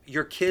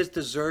 your kids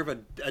deserve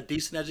a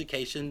decent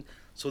education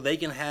so they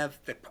can have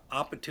the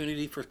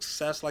opportunity for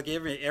success like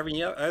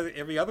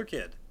every other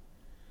kid.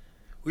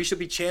 We should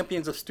be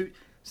champions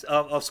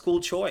of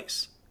school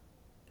choice.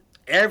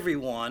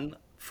 Everyone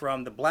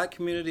from the Black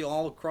community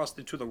all across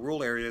to the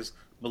rural areas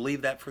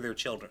believe that for their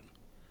children.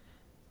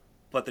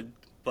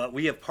 But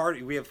we have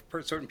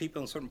certain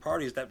people in certain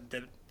parties that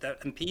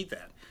impede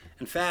that.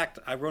 In fact,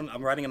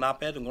 I'm writing an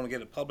op-ed. I'm going to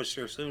get it published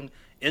here soon.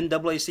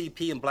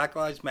 NAACP and Black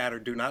Lives Matter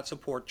do not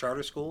support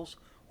charter schools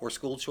or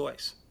school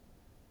choice.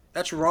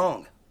 That's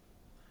wrong.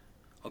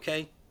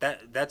 Okay,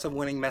 that's a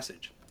winning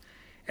message.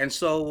 And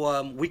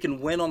so we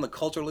can win on the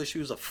cultural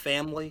issues of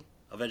family,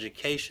 of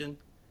education,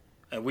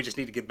 and we just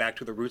need to get back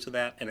to the roots of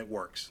that, and it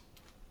works.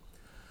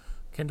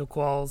 Kendall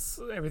Qualls,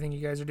 everything you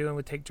guys are doing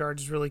with Take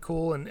Charge is really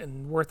cool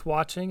and worth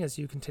watching as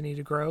you continue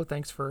to grow.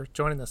 Thanks for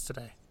joining us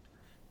today.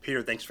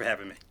 Peter, thanks for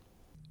having me.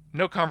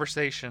 No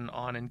conversation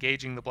on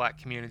engaging the Black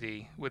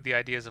community with the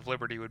ideas of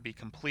liberty would be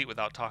complete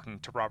without talking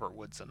to Robert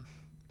Woodson.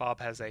 Bob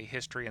has a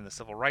history in the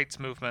civil rights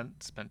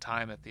movement, spent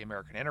time at the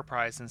American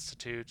Enterprise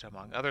Institute,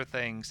 among other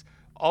things,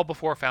 all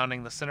before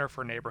founding the Center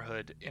for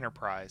Neighborhood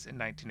Enterprise in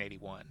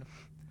 1981.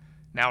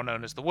 Now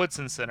known as the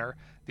Woodson Center,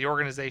 the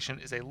organization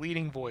is a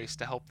leading voice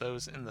to help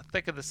those in the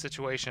thick of the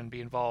situation be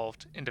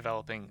involved in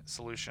developing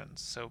solutions.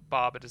 So,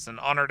 Bob, it is an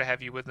honor to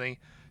have you with me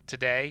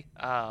today.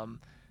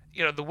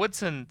 The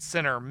Woodson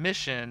Center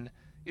mission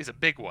is a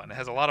big one. It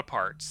has a lot of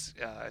parts.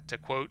 To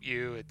quote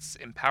you, it's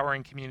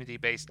empowering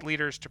community-based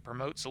leaders to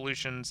promote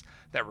solutions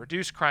that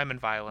reduce crime and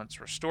violence,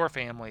 restore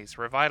families,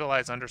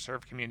 revitalize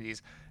underserved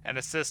communities, and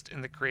assist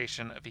in the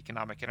creation of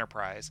economic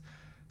enterprise.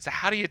 So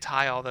how do you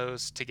tie all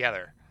those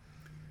together?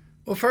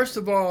 Well, first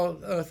of all,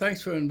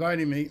 thanks for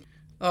inviting me.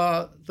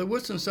 The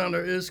Woodson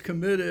Center is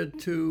committed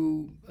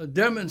to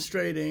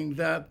demonstrating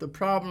that the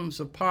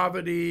problems of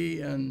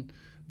poverty and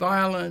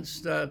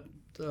violence that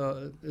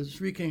is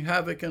wreaking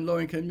havoc in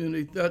low-income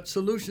communities, that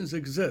solutions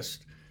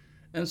exist.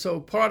 And so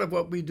part of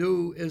what we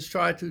do is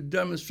try to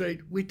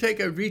demonstrate, we take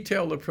a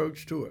retail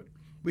approach to it.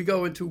 We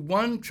go into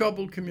one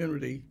troubled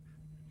community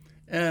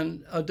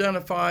and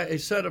identify a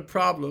set of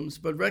problems,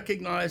 but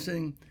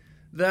recognizing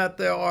that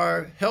there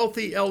are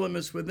healthy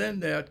elements within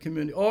that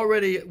community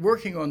already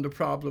working on the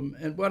problem.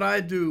 And what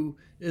I do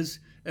is,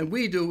 and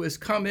we do, is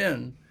come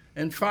in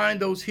and find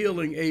those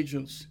healing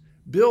agents,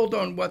 build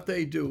on what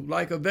they do,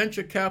 like a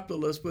venture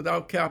capitalist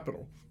without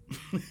capital.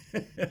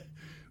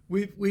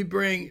 We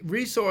bring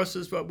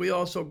resources, but we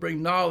also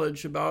bring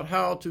knowledge about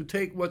how to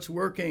take what's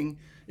working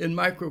in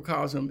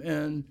microcosm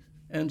and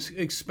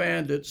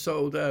expand it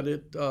so that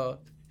it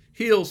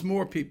heals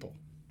more people.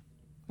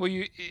 Well,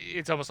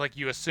 it's almost like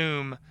you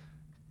assume,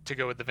 to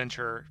go with the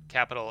venture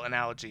capital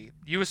analogy,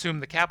 you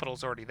assume the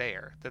capital's already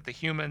there, that the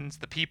humans,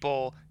 the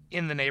people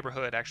in the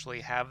neighborhood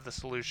actually have the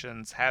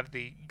solutions, have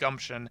the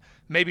gumption,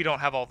 maybe don't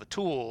have all the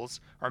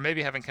tools, or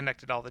maybe haven't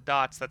connected all the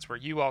dots. That's where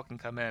you all can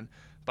come in.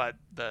 But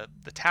the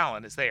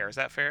talent is there. Is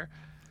that fair?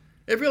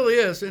 It really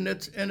is, and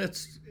it's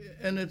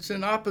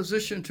in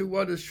opposition to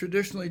what is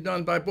traditionally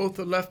done by both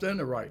the left and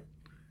the right.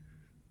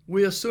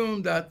 We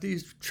assume that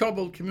these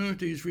troubled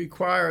communities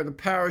require the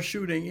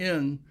parachuting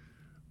in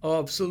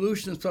of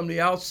solutions from the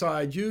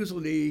outside,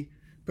 usually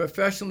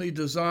professionally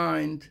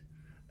designed,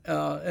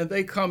 and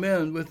they come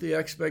in with the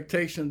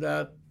expectation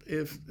that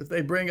if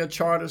they bring a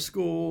charter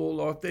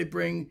school or if they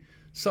bring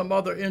some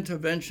other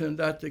intervention,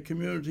 that the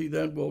community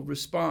then will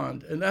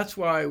respond. And that's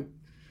why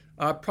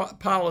our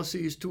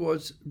policies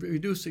towards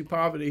reducing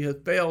poverty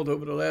have failed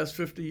over the last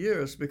 50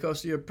 years,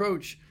 because the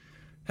approach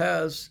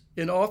has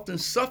often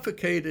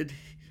suffocated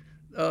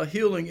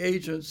healing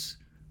agents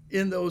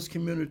in those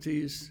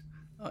communities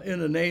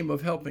in the name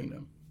of helping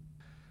them.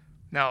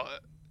 Now,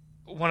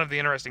 one of the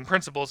interesting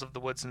principles of the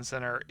Woodson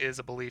Center is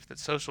a belief that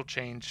social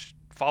change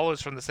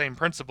follows from the same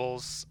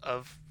principles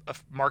of a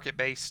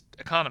market-based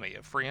economy,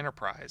 of free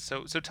enterprise.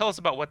 So tell us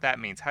about what that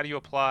means. How do you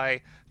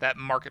apply that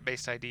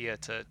market-based idea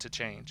to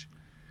change?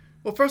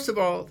 Well, first of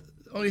all,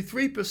 only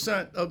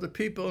 3% of the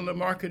people in the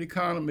market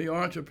economy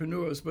are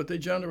entrepreneurs, but they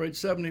generate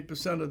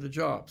 70% of the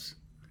jobs.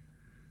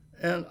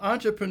 And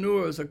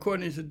entrepreneurs,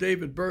 according to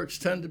David Birch,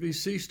 tend to be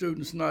C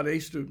students, not A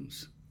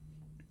students.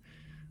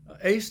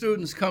 A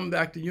students come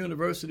back to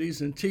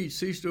universities and teach,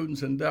 C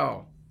students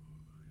endow.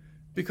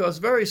 Because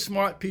very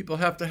smart people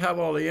have to have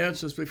all the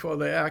answers before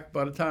they act.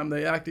 By the time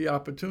they act, the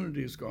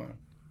opportunity is gone.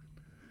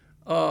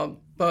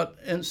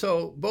 And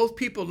so both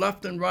people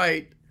left and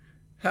right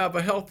have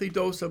a healthy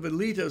dose of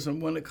elitism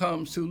when it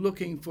comes to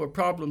looking for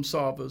problem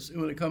solvers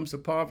and when it comes to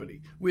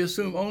poverty. We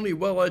assume only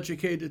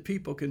well-educated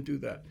people can do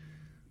that.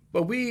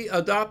 But we,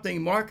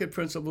 adopting market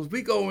principles,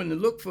 we go in and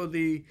look for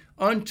the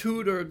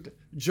untutored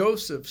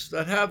Josephs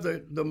that have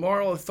the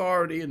moral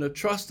authority and the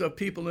trust of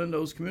people in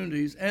those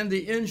communities and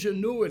the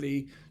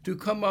ingenuity to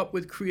come up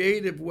with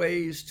creative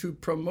ways to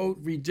promote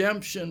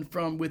redemption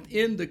from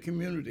within the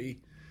community,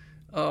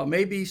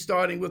 maybe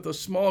starting with a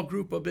small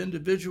group of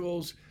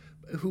individuals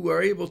who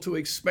are able to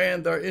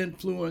expand their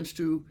influence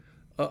to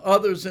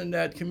others in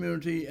that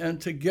community,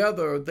 and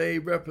together they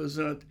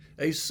represent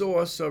a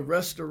source of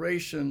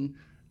restoration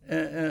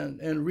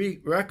and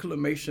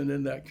reclamation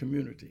in that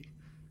community.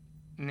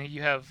 Now,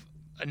 you have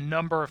a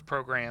number of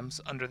programs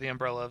under the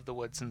umbrella of the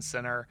Woodson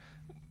Center.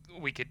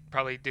 We could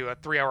probably do a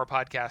 3-hour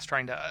podcast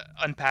trying to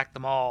unpack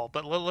them all,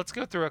 but let's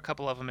go through a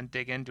couple of them and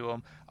dig into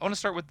them. I want to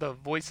start with the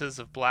Voices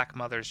of Black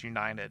Mothers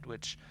United,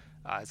 which,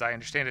 as I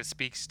understand it,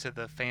 speaks to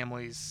the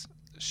families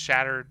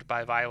shattered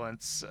by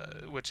violence,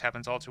 which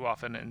happens all too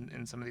often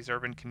in some of these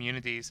urban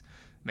communities,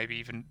 maybe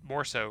even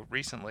more so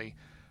recently.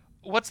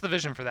 What's the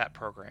vision for that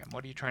program?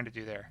 What are you trying to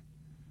do there?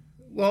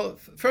 Well,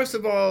 first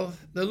of all,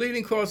 the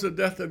leading cause of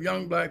death of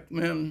young black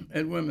men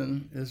and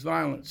women is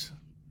violence.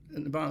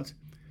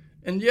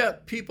 And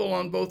yet, people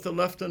on both the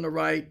left and the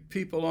right,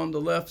 people on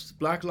the left,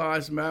 Black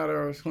Lives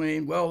Matter,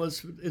 claim, well,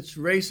 it's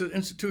racist,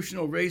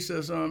 institutional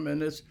racism,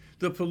 and it's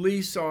the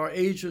police are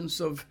agents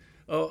of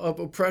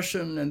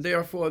oppression, and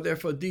therefore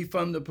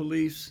defund the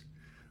police.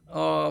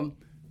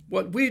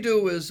 What we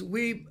do is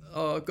we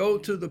go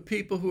to the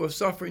people who are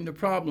suffering the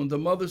problem, the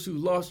mothers who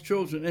lost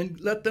children, and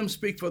let them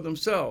speak for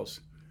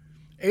themselves.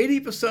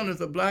 80% of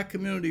the black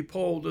community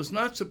poll does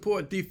not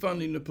support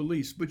defunding the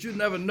police, but you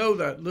never know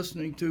that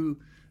listening to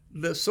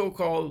the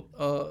so-called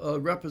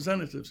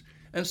representatives.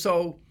 And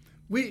so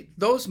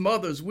those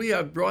mothers, we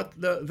have brought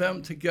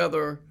them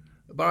together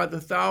by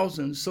the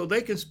thousands so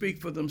they can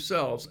speak for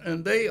themselves.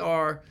 And they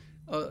are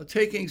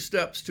taking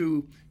steps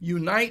to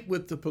unite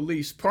with the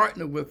police,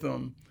 partner with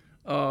them,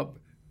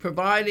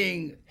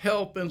 providing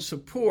help and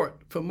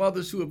support for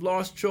mothers who have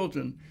lost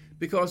children,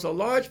 because a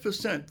large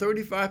percent,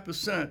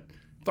 35%,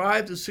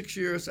 5 to 6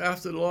 years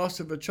after the loss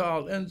of a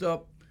child, ends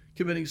up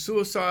committing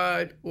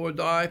suicide or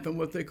die from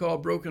what they call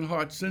broken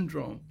heart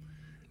syndrome.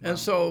 Wow. And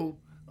so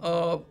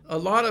a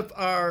lot of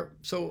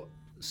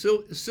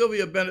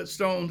Sylvia Bennett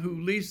Stone,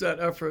 who leads that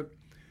effort,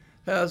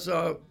 has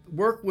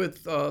worked with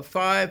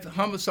 5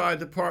 homicide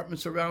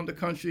departments around the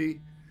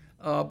country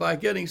by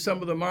getting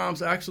some of the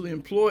moms actually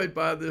employed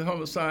by the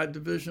homicide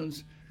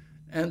divisions.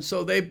 And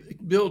so they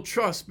build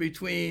trust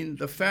between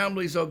the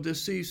families of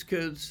deceased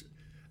kids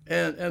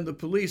and the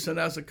police. And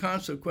as a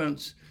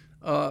consequence,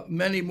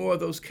 many more of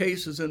those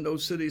cases in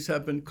those cities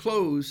have been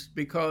closed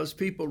because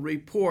people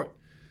report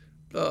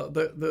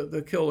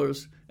the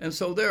killers. And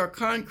so there are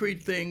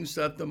concrete things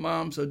that the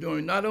moms are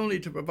doing, not only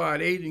to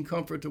provide aid and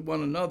comfort to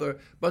one another,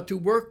 but to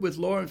work with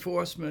law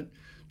enforcement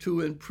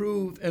to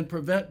improve and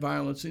prevent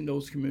violence in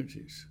those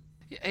communities.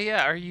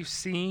 Yeah, are you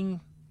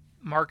seeing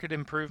market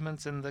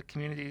improvements in the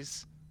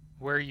communities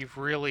where you've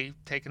really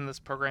taken this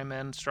program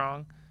in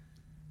strong?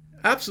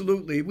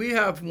 Absolutely. We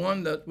have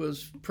one that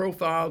was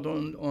profiled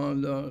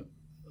on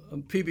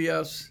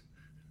PBS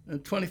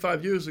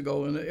 25 years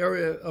ago in the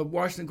area of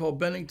Washington called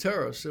Benning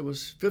Terrace. It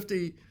was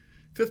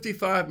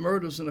 55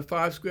 murders in a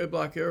 5 square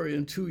block area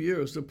in 2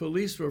 years. The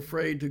police were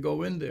afraid to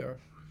go in there.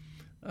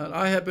 And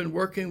I have been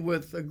working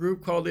with a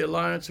group called the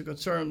Alliance of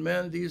Concerned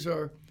Men. These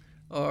are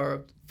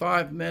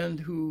 5 men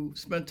who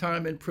spent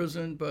time in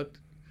prison, but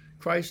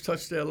Christ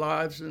touched their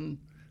lives and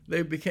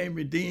they became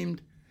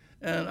redeemed.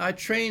 And I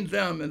trained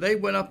them, and they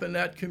went up in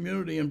that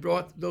community and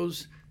brought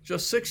those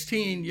just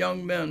 16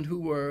 young men who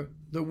were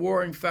the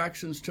warring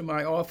factions to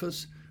my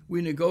office.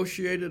 We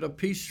negotiated a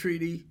peace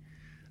treaty,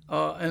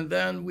 and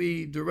then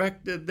we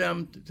directed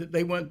them,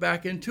 they went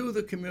back into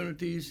the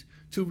communities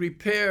to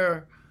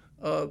repair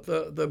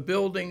the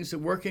buildings,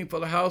 working for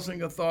the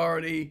Housing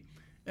Authority.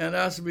 And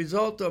as a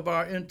result of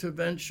our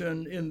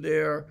intervention in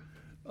there,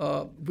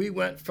 we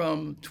went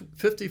from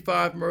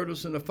 55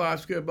 murders in a 5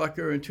 square block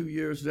area in 2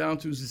 years down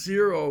to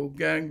 0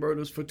 gang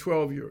murders for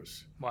 12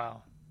 years.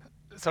 Wow.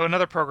 So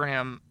another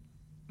program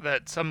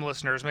that some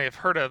listeners may have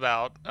heard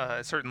about,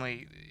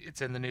 certainly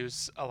it's in the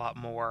news a lot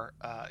more,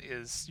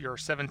 is your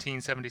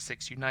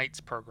 1776 Unites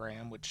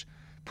program, which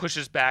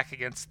pushes back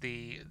against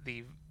the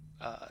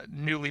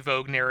newly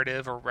vogue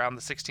narrative around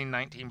the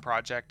 1619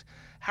 Project.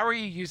 How are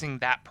you using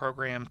that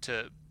program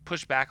to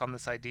push back on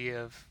this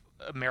idea of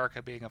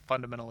America being a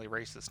fundamentally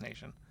racist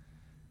nation?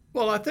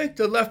 Well, I think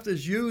the left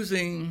is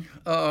using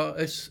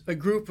a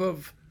group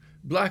of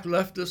black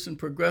leftists and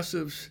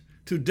progressives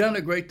to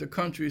denigrate the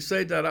country,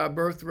 say that our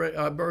birth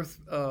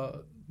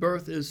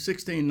is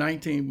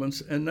 1619,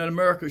 and that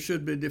America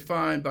should be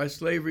defined by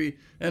slavery,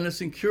 and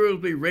it's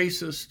incurably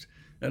racist,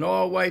 and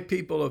all white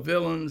people are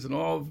villains, and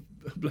all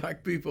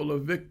black people are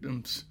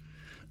victims.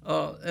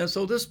 And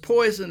so this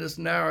poisonous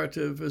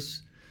narrative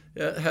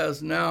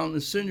has now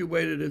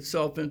insinuated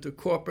itself into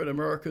corporate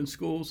American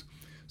schools.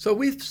 So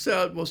we've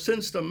said, well,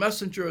 since the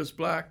messenger is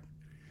black,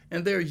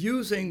 and they're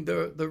using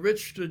the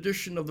rich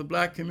tradition of the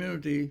black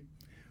community,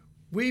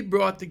 we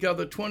brought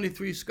together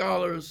 23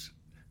 scholars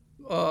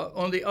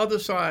on the other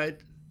side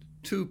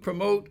to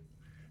promote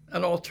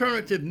an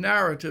alternative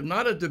narrative,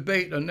 not a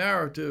debate, a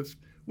narrative,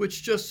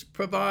 which just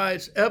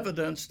provides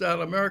evidence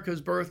that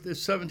America's birth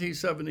is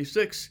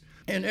 1776.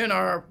 And in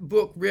our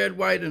book, Red,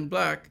 White, and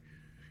Black,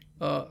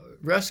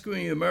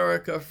 Rescuing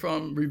America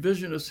from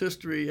Revisionist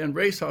History and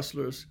Race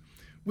Hustlers,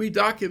 we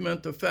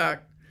document the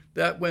fact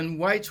that when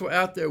whites were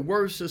at their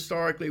worst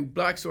historically,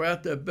 blacks were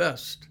at their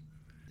best.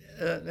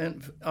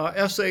 And our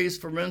essays,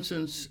 for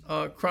instance,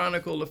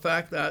 chronicle the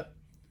fact that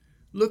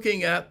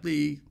looking at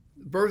the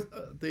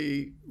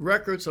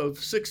records of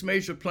 6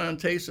 major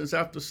plantations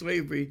after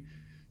slavery,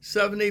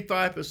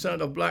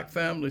 75% of black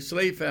families,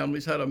 slave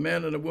families, had a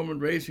man and a woman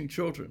raising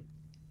children.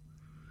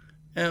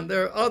 And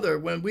there are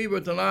when we were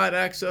denied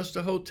access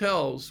to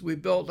hotels, we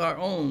built our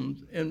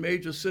own in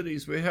major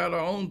cities. We had our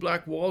own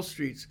black Wall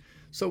Streets.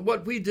 So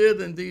what we did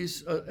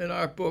in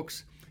our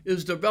books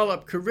is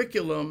develop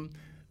curriculum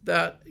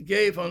that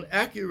gave an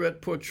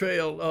accurate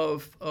portrayal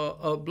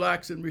of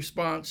blacks in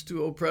response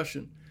to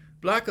oppression.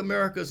 Black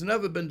America has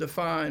never been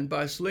defined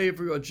by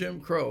slavery or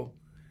Jim Crow,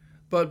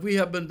 but we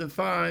have been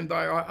defined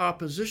by our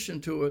opposition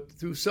to it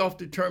through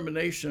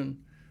self-determination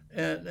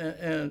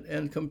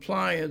and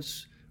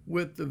compliance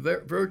with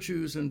the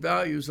virtues and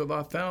values of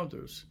our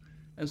founders.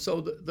 And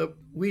so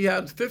we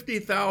had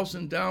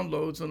 50,000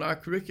 downloads on our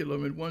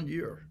curriculum in 1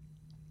 year.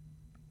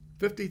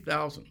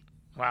 50,000.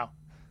 Wow.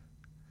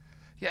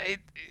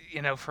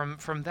 Yeah,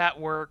 from that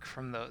work,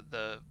 from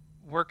the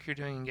work you're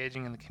doing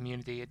engaging in the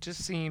community, it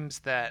just seems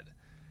that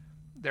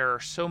there are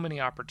so many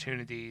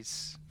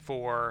opportunities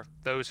for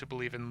those who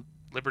believe in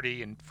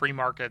liberty and free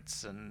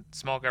markets and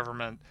small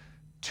government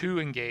to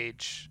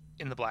engage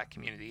in the black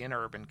community, in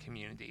urban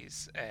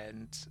communities,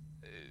 and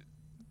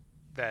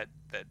that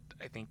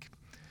I think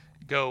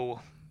go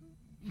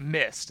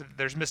missed.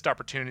 There's missed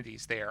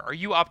opportunities there. Are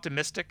you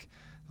optimistic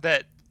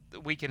that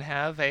we can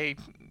have a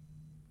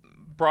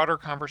broader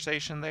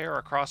conversation there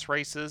across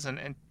races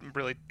and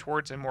really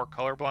towards a more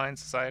colorblind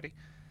society?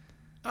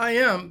 I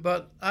am,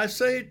 but I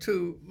say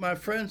to my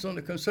friends on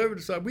the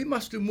conservative side, we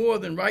must do more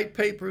than write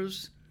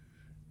papers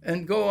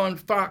and go on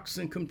Fox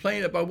and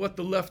complain about what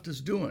the left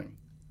is doing.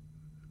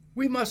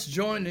 We must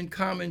join in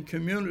common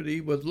community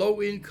with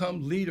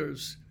low-income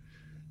leaders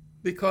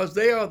because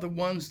they are the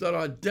ones that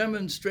are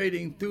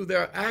demonstrating through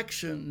their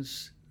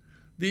actions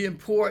the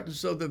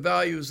importance of the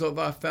values of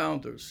our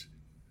founders.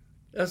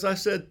 as I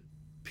said,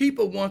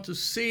 people want to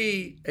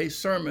see a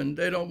sermon.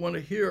 They don't want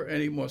to hear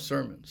any more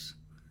sermons.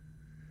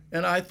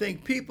 And I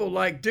think people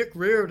like Dick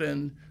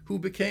Riordan, who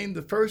became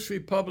the first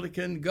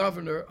Republican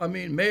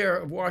mayor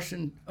of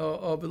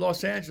of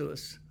Los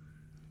Angeles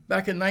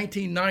back in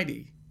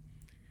 1990.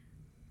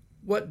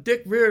 What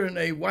Dick Riordan,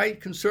 a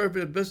white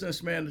conservative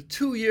businessman,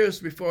 2 years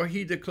before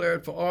he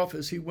declared for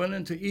office, he went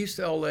into East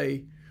LA,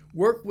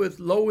 worked with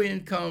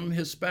low-income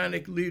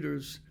Hispanic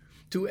leaders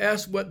to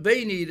ask what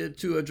they needed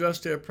to address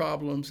their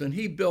problems. And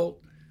he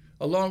built,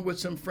 along with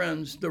some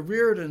friends, the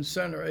Riordan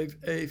Center,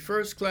 a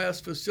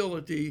first-class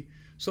facility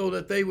so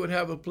that they would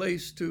have a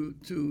place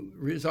to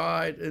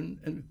reside.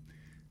 And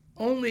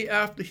only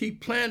after he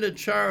planted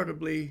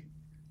charitably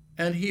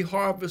and he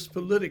harvests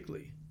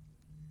politically.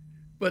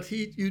 But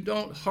you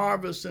don't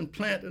harvest and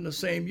plant in the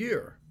same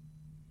year.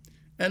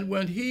 And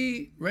when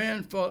he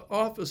ran for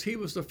office, he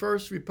was the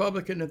first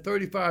Republican in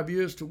 35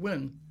 years to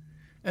win.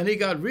 And he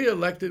got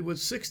reelected with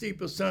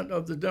 60%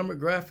 of the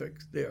demographic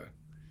there.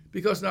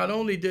 Because not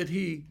only did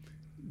he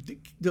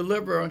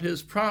deliver on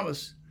his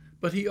promise,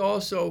 but he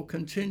also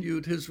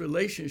continued his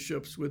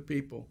relationships with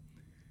people.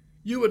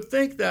 You would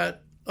think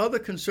that other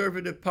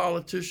conservative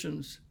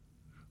politicians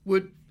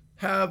would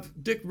have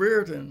Dick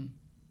Riordan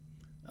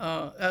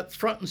at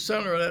front and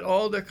center at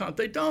all their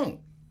They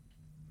don't.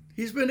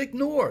 He's been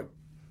ignored.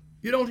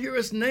 You don't hear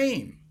his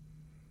name.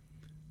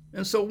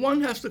 And so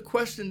one has to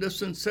question the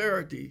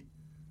sincerity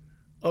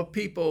of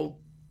people.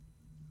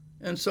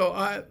 And so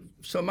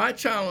my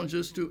challenge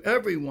is to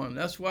everyone.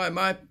 That's why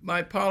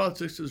my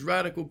politics is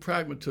radical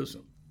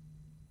pragmatism.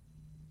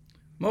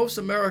 Most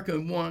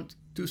Americans want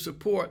to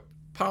support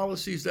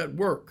policies that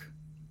work,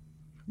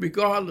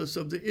 regardless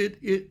of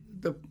the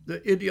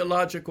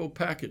ideological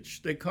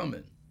package they come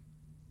in.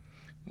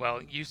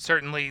 Well, you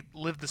certainly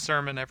live the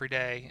sermon every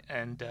day,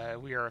 and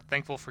we are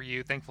thankful for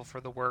you, thankful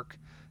for the work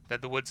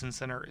that the Woodson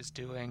Center is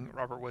doing.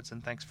 Robert Woodson,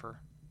 thanks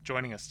for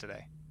joining us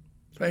today.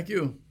 Thank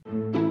you.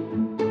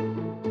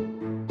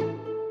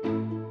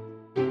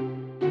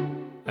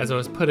 As I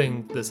was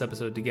putting this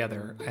episode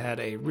together, I had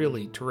a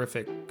really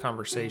terrific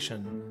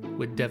conversation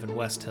with Devin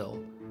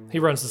Westhill. He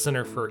runs the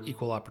Center for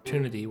Equal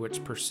Opportunity,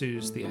 which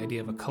pursues the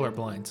idea of a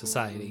colorblind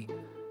society.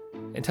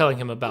 And telling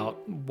him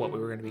about what we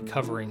were going to be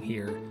covering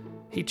here,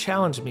 he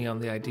challenged me on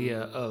the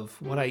idea of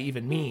what I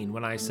even mean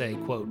when I say,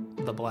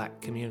 quote, the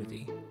black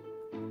community.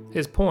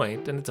 His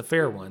point, and it's a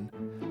fair one,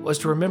 was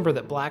to remember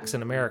that blacks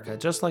in America,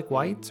 just like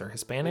whites or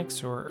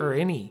Hispanics or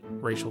any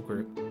racial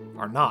group,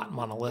 are not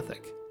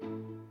monolithic.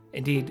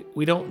 Indeed,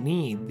 we don't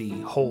need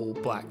the whole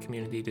black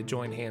community to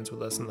join hands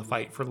with us in the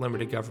fight for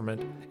limited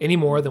government any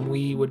more than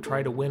we would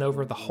try to win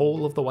over the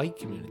whole of the white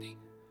community.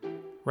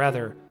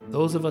 Rather,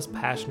 those of us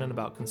passionate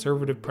about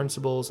conservative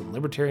principles and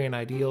libertarian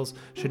ideals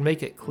should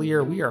make it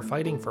clear we are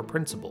fighting for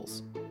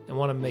principles and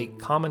want to make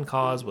common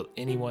cause with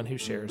anyone who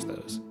shares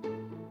those.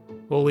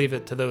 We'll leave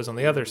it to those on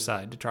the other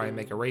side to try and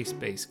make a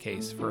race-based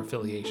case for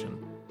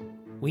affiliation.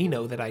 We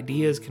know that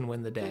ideas can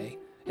win the day,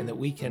 and that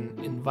we can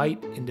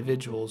invite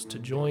individuals to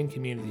join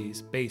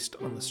communities based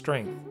on the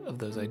strength of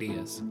those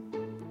ideas.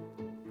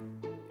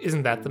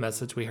 Isn't that the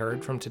message we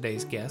heard from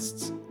today's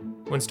guests?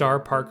 When Star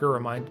Parker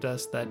reminded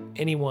us that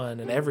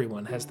anyone and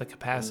everyone has the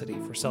capacity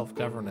for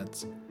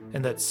self-governance,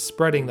 and that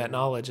spreading that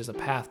knowledge is a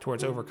path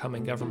towards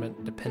overcoming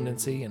government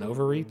dependency and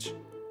overreach?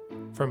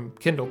 From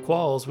Kendall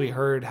Qualls, we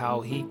heard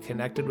how he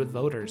connected with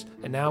voters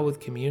and now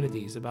with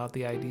communities about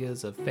the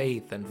ideas of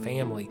faith and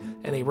family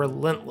and a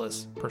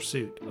relentless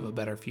pursuit of a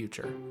better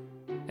future.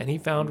 And he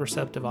found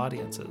receptive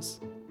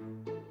audiences.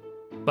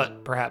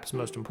 But perhaps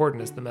most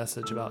important is the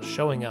message about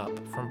showing up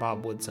from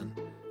Bob Woodson.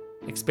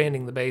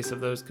 Expanding the base of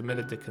those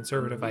committed to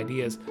conservative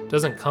ideas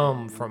doesn't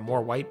come from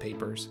more white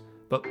papers,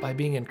 but by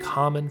being in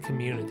common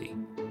community,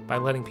 by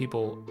letting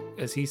people,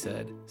 as he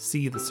said,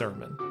 see the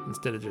sermon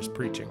instead of just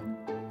preaching.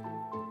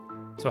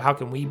 So how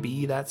can we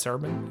be that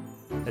sermon?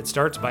 It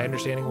starts by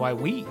understanding why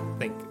we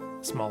think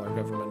smaller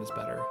government is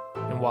better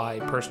and why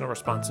personal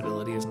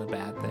responsibility isn't a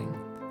bad thing.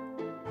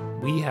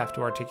 We have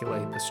to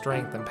articulate the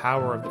strength and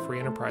power of the free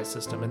enterprise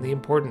system and the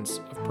importance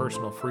of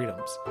personal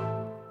freedoms.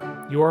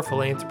 Your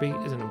philanthropy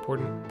is an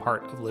important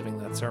part of living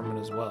that sermon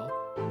as well,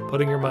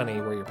 putting your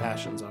money where your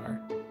passions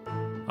are.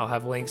 I'll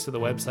have links to the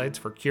websites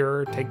for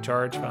Cure, Take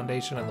Charge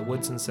Foundation, and the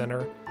Woodson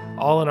Center,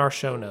 all in our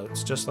show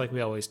notes, just like we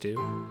always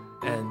do.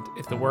 And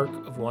if the work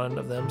of one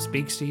of them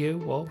speaks to you,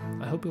 well,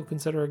 I hope you'll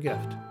consider a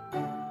gift.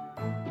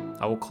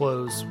 I will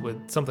close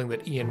with something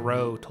that Ian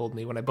Rowe told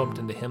me when I bumped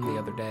into him the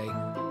other day.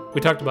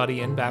 We talked about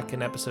Ian back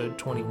in episode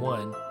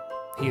 21.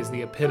 He is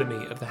the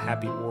epitome of the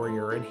happy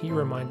warrior, and he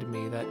reminded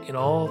me that in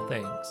all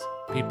things,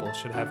 people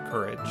should have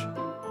courage.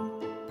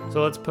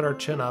 So let's put our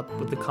chin up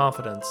with the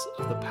confidence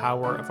of the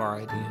power of our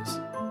ideas.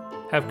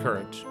 Have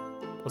courage.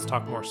 Let's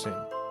talk more soon.